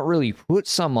 You can't really put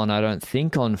someone, I don't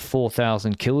think, on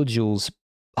 4,000 kilojoules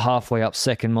halfway up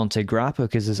second Monte Grappa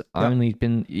because there's only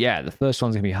been... Yeah, the first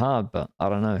one's going to be hard, but I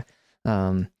don't know.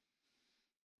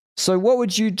 So what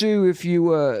would you do if you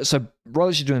were... So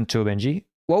Roglic is doing Tour, Benji.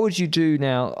 What would you do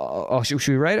now? Should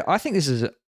we rate it? I think this is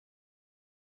a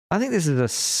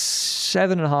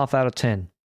 7.5 out of 10.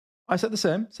 I said the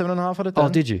same. 7.5 out of 10. Oh,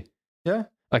 did you? Yeah.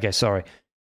 Okay, sorry.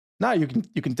 No, you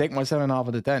can take my 7.5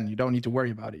 out of 10. You don't need to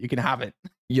worry about it. You can have it.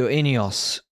 Your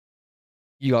Ineos.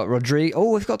 You got Rodriguez.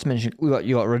 Oh, we forgot to mention. You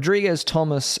got Rodriguez,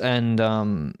 Thomas, and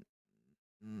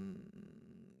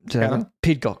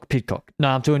Pidcock. No,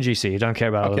 I'm doing GC. I don't care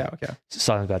about okay.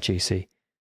 Silence about GC.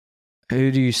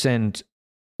 Who do you send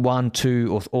 1, 2,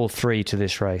 or all 3 to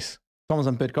this race? Thomas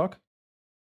and Pidcock.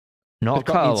 Not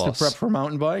Pidcock Carlos. needs to prep for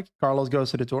mountain bike. Carlos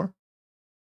goes to the Tour.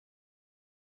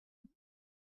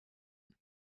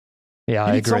 Yeah, you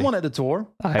I need agree. someone at the Tour,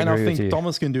 I think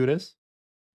Thomas can do this.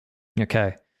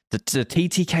 Okay. The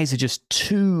TTKs are just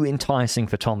too enticing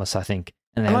for Thomas, I think,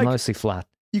 and they're mostly flat.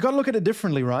 You got to look at it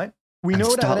differently, right? We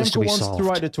know that Remco wants to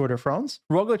ride the Tour de France.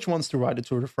 Roglic wants to ride the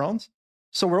Tour de France.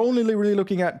 So we're only really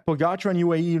looking at Pogačar and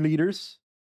UAE leaders.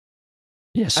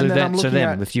 Yeah, so then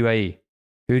with UAE,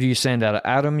 who do you send out?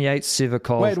 Adam Yates,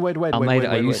 Sivakov, Almeida,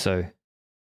 Ayuso.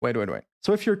 Wait.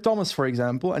 So if you're Thomas, for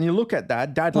example, and you look at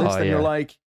that list and you're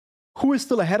like, who is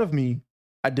still ahead of me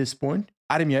at this point?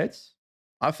 Adam Yates,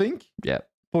 I think. Yeah.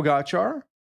 Pogačar.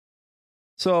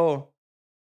 So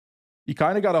you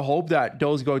kind of got to hope that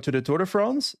those go to the Tour de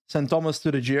France, send Thomas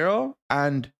to the Giro,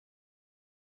 and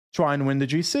try and win the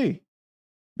GC.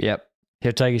 Yep.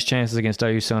 He'll take his chances against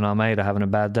Ayuso and Almeida having a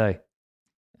bad day.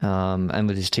 And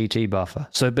with his TT buffer.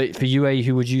 So, but for UAE,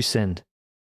 who would you send?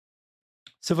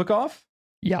 Sivakov?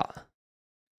 Yeah.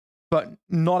 But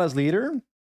not as leader.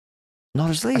 Not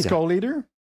as leader? As co-leader.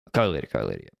 Co-leader,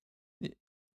 yeah.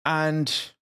 And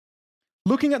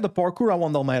looking at the parkour, I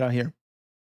want Almeida here.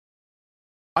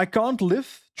 I can't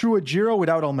live through a Giro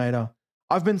without Almeida.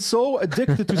 I've been so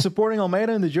addicted to supporting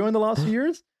Almeida in the Giro in the last few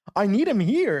years. I need him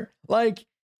here. Like,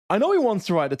 I know he wants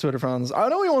to ride the Tour de France. I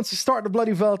know he wants to start the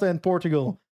bloody Vuelta in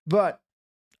Portugal. But,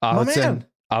 I would send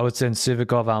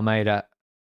Sivakov, Almeida,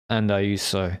 and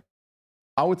Ayuso.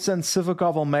 I would send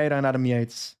Sivakov, Almeida, and Adam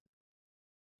Yates.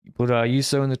 You put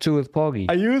Ayuso in the Tour with Poggy.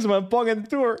 I use him and Pog in the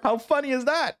Tour. How funny is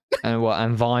that? And what?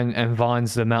 And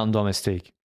Vine's the Mountain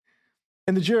Domestique.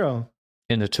 In the Giro.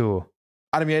 In the Tour.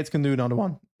 Adam Yates can do another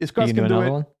one. Iskras can do another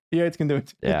it. one? Yates can do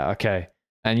it. Yeah, okay.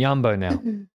 And Jumbo now.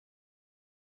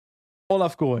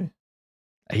 Olaf Koy.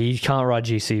 He can't ride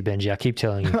GC, Benji. I keep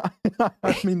telling you.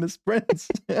 I mean the sprints.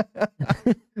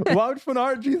 Wout van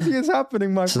Aert GC is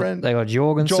happening, my friend. They got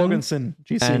Jorgensen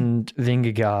GC. and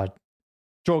Vingegaard.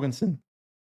 Jorgensen.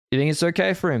 You think it's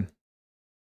okay for him?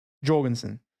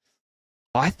 Jorgensen.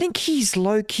 I think he's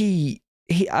low-key.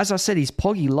 As I said, he's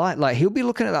Poggy light. Like, he'll be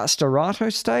looking at that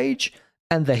Storato stage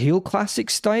and the Hill Classic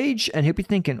stage, and he'll be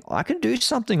thinking, I can do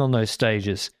something on those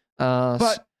stages.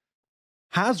 But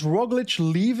has Roglic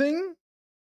leaving?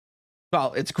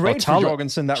 Well, it's great for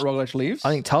Jorgensen that Roglic leaves.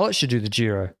 I think Tullet should do the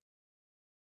Giro.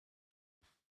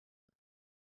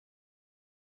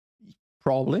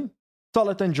 Probably.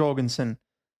 Tullet and Jorgensen.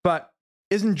 But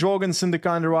isn't Jorgensen the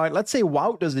kind of ride? Let's say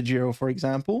Wout does the Giro, for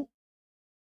example.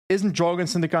 Isn't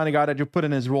Jorgensen the kind of guy that you put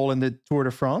in his role in the Tour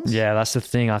de France? Yeah, that's the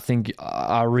thing. I think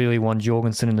I really want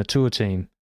Jorgensen in the Tour team.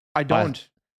 I don't.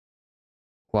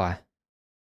 Why?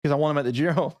 Because I want him at the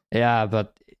Giro. Yeah,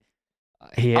 but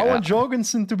I want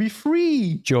Jorgensen to be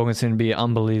free. Jorgensen be an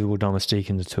unbelievable domestique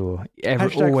in the Tour.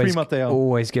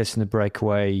 Always gets in the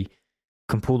breakaway,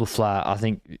 can pull the flat. I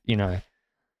think,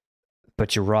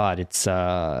 but you're right. It's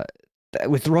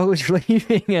with Roglic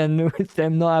leaving and with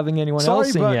them not having anyone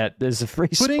else in yet, there's a free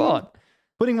spot.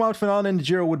 Putting Wout van Aert in the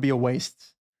Giro would be a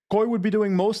waste. Koy would be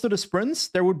doing most of the sprints.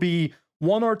 There would be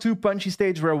one or two punchy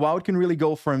stages where Wout can really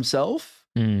go for himself.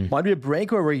 Might be a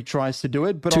breakaway where he tries to do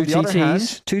it, but on the other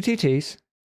hand... Two TTs.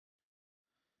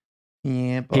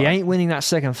 Yeah, but... He ain't winning that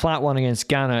second flat one against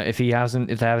Ghana if they haven't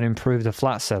improved the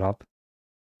flat setup.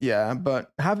 Yeah,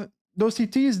 but those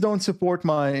TTs don't support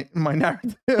my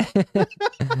narrative.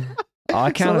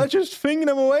 So let's just finger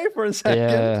them away for a second.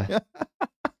 Yeah.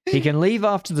 He can leave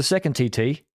after the second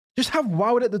TT. Just have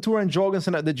Wout at the Tour and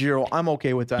Jorgensen at the Giro. I'm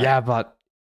okay with that. Yeah, but...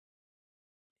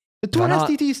 The Tour has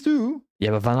TTs too.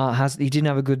 Yeah, but Van Aert he didn't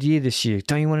have a good year this year.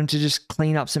 Don't you want him to just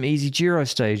clean up some easy Giro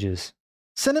stages?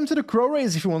 Send him to the Crow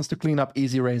race if he wants to clean up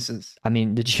easy races. I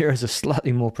mean, the Giros are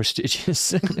slightly more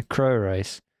prestigious than the Crow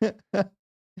race. I had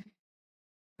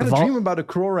a dream about a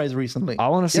Crow race recently. I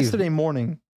want to see... Yesterday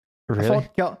morning. Really?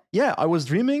 I was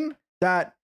dreaming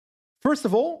that, first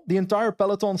of all, the entire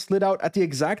peloton slid out at the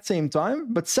exact same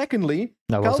time. But secondly,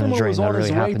 that wasn't a dream. That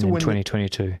really happened in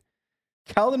 2022.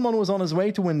 Kelderman was on his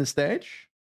way to win the stage,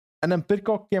 and then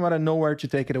Pidcock came out of nowhere to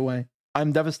take it away.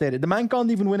 I'm devastated. The man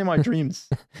can't even win in my dreams.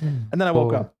 And then I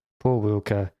woke up. Poor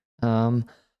Wilco.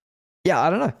 Yeah, I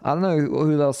don't know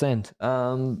who they'll send.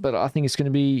 But I think it's going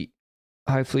to be,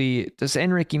 hopefully, does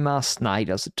Enrique Mas? Nah, he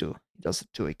does it too.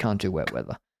 He can't do wet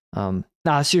weather.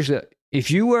 Seriously,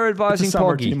 if you were advising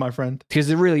Poggy, team, my friend, because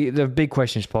the big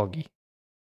question is Poggy,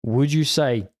 would you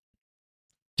say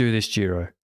do this Giro?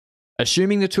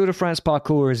 Assuming the Tour de France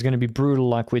parcours is going to be brutal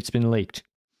like it's been leaked.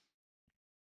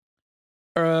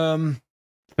 For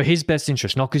his best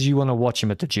interest, not because you want to watch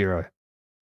him at the Giro.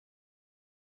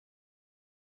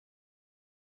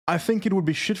 I think it would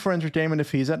be shit for entertainment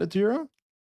if he's at the Giro,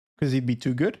 because he'd be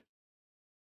too good.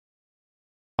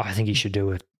 I think he should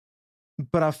do it.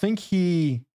 But I think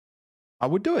I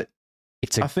would do it.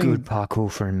 It's a good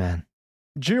parcours for him, man.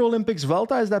 Giro Olympics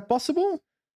Vuelta, is that possible?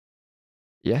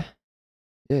 Yeah.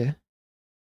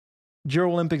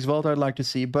 Giro Olympics Vuelta I'd like to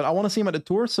see, but I want to see him at the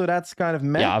Tour, so that's kind of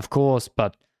meh. Yeah, of course,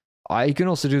 but you can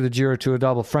also do the Giro Tour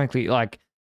double. Frankly, like,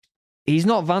 he's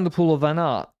not Van der Poel or Van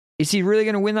Aert. Is he really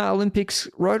going to win that Olympics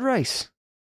road race?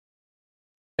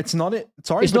 It's not it.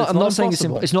 Sorry, it's not. I'm not saying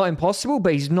it's not impossible,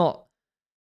 but he's not.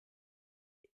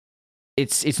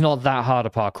 It's not that hard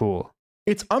a parcours.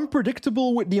 It's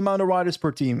unpredictable with the amount of riders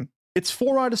per team. It's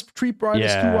 4 riders, 3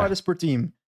 riders, 2 riders per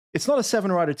team. It's not a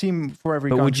 7-rider team for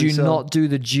every country. But would you not do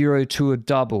the Giro Tour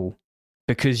double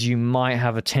because you might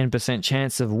have a 10%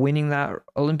 chance of winning that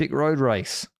Olympic road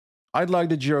race? I'd like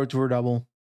the Giro Tour double.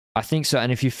 I think so.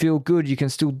 And if you feel good, you can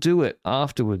still do it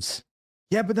afterwards.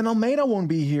 Yeah, but then Almeida won't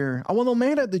be here. I want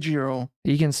Almeida at the Giro.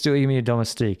 You can still give me a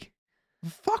domestique.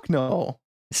 Fuck no.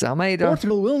 It's Almeida.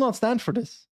 Portugal will not stand for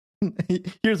this.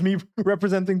 Here's me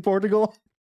representing Portugal.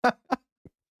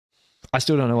 I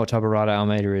still don't know what type of rider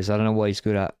Almeida is. I don't know what he's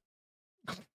good at.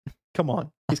 Come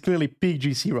on. He's clearly peak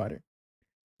GC rider.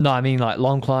 No, I mean like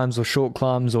long climbs or short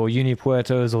climbs or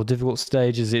Unipuertos or difficult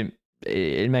stages.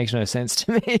 It makes no sense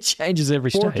to me. It changes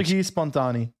every stage. Portuguese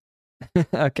Spontani.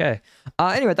 Okay.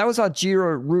 Anyway, that was our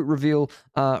Giro route reveal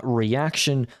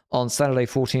reaction on Saturday,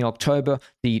 14 October.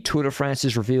 The Tour de France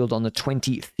is revealed on the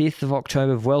 25th of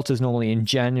October. Vuelta is normally in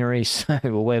January, so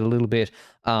we'll wait a little bit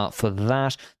for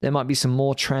that. There might be some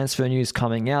more transfer news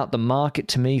coming out. The market,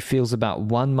 to me, feels about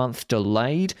 1 month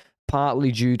delayed,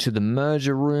 partly due to the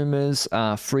merger rumors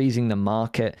freezing the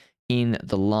market in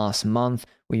the last month.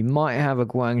 We might have a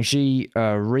Guangxi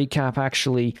recap,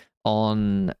 actually,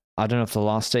 on... I don't know if the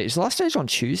last stage is the last stage on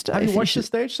Tuesday. Have you watched the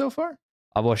stage so far?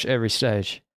 I've watched every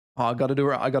stage. Oh, I gotta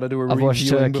do a I've watched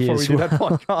reviewing Turkey before we do that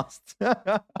well.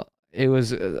 podcast. It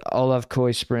was Olav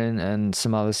Koi sprint and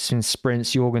some other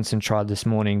sprints. Jorgensen tried this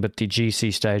morning, but the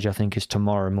GC stage I think is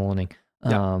tomorrow morning.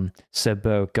 Yeah. Seb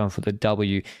Berwick going for the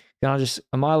W.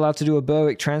 Am I allowed to do a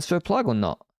Berwick transfer plug or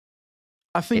not?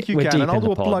 I think you We're can, deep and I'll in do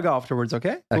the a pod. plug afterwards.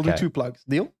 Okay, we'll do Okay. 2 plugs.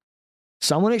 Deal?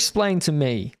 Someone explain to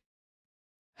me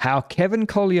how Kevin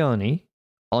Colleoni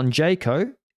on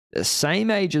Jayco, the same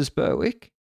age as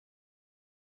Berwick,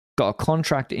 got a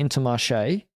contract at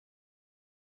Intermarché,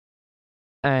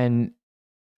 and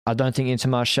I don't think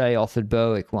Intermarché offered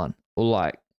Berwick one. Or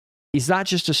like, is that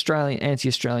just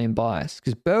anti-Australian bias?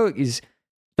 Because Berwick is,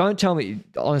 don't tell me,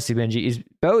 honestly, Benji,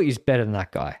 Berwick is better than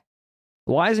that guy.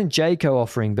 Why isn't Jayco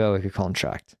offering Berwick a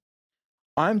contract?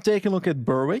 I'm taking a look at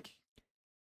Berwick.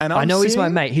 And I know he's my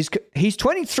mate. He's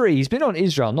 23. He's been on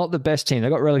Israel, not the best team. They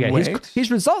got relegated.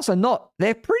 His results are not,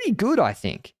 they're pretty good, I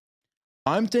think.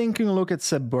 I'm taking a look at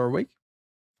Seb Berwick.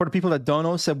 For the people that don't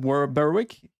know Seb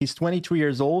Berwick, he's 23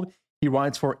 years old. He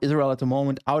rides for Israel at the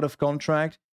moment, out of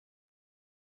contract,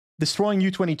 destroying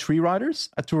U23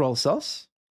 riders at Tour Alsace.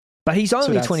 But he's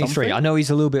only that's 23. something. I know he's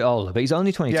a little bit older, but he's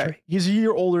only 23. Yeah, he's a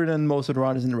year older than most of the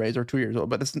riders in the race, or 2 years old,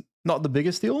 but it's not the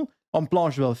biggest deal. On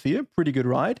Planche Belfier, pretty good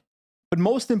ride. But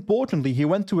most importantly, he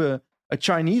went to a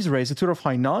Chinese race, a Tour of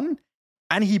Hainan,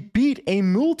 and he beat a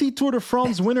multi-Tour de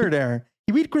France winner there.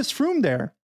 He beat Chris Froome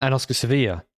there. And Oscar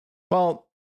Sevilla. Well,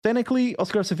 technically,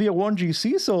 Oscar Sevilla won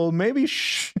GC, so maybe...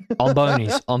 On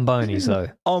bonies, though.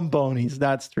 On bonies,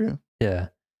 that's true. Yeah.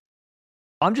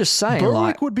 I'm just saying,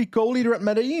 Berwick would be co-leader at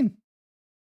Medellin.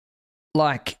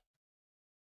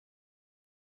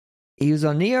 He was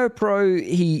on Neo Pro. I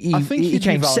think he he'd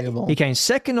came be valuable. he came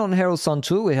second on Herald Sun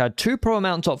Tour. We had 2 pro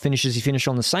mountaintop finishes. He finished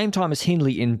on the same time as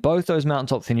Hindley in both those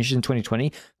mountaintop finishes in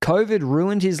 2020. COVID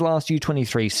ruined his last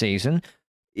U23 season.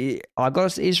 I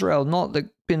got Israel they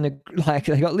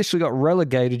literally got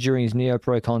relegated during his Neo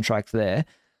Pro contract there.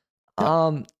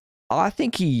 I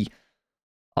think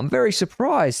I'm very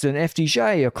surprised that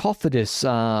FDJ or Cofidis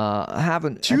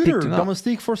haven't Tudor, picked him up.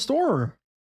 Domestique for Store.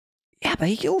 Yeah, but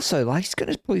he also, he's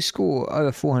going to probably score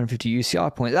over 450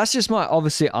 UCI points. That's just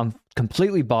obviously, I'm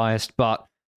completely biased, but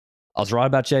I was right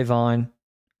about Jay Vine.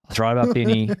 I was right about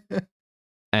Binny.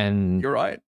 And You're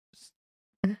right.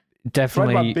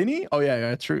 definitely. Right about Binny? Oh,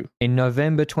 yeah, true. In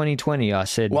November 2020, I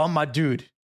said. Well, my dude,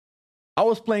 I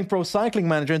was playing Pro Cycling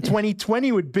Manager in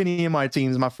 2020 with Binny in my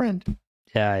teams, my friend.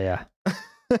 Yeah.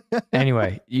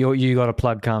 Anyway, you got a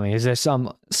plug coming. Is there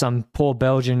some poor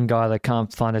Belgian guy that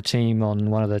can't find a team on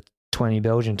one of the 20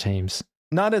 Belgian teams?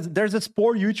 There's this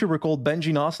poor YouTuber called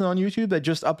Benji Nassen on YouTube that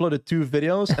just uploaded 2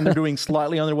 videos, and they're doing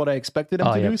slightly under what I expected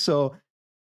them to do. So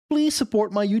please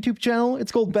support my YouTube channel.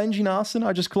 It's called Benji Nassen.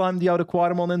 I just climbed the Outer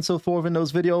Quadramon and so forth in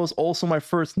those videos. Also, my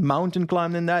first mountain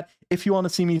climb in that. If you want to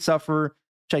see me suffer,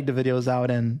 check the videos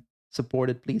out and support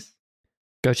it, please.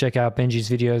 Go check out Benji's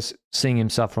videos. Seeing him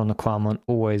suffer on the Quamont,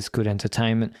 always good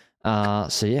entertainment.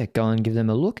 So yeah, go and give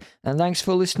them a look. And thanks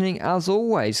for listening. As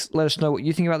always, let us know what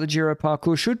you think about the Giro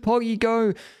parcours. Should Poggy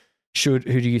go? Who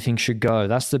do you think should go?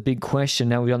 That's the big question.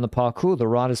 Now we've done the parcours, the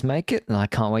riders make it, and I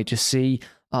can't wait to see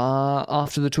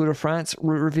after the Tour de France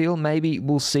reveal. Maybe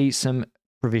we'll see some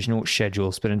provisional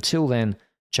schedules. But until then,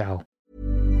 ciao.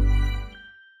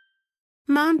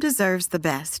 Mom deserves the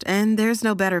best, and there's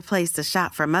no better place to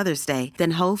shop for Mother's Day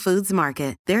than Whole Foods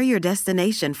Market. They're your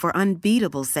destination for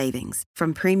unbeatable savings,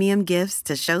 from premium gifts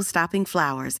to show-stopping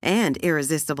flowers and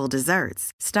irresistible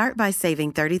desserts. Start by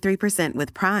saving 33%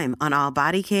 with Prime on all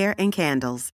body care and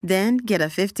candles. Then get a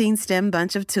 15-stem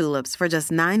bunch of tulips for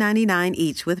just $9.99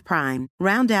 each with Prime.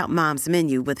 Round out Mom's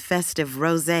menu with festive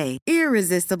rosé,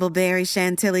 irresistible berry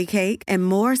chantilly cake, and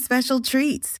more special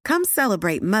treats. Come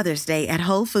celebrate Mother's Day at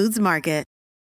Whole Foods Market.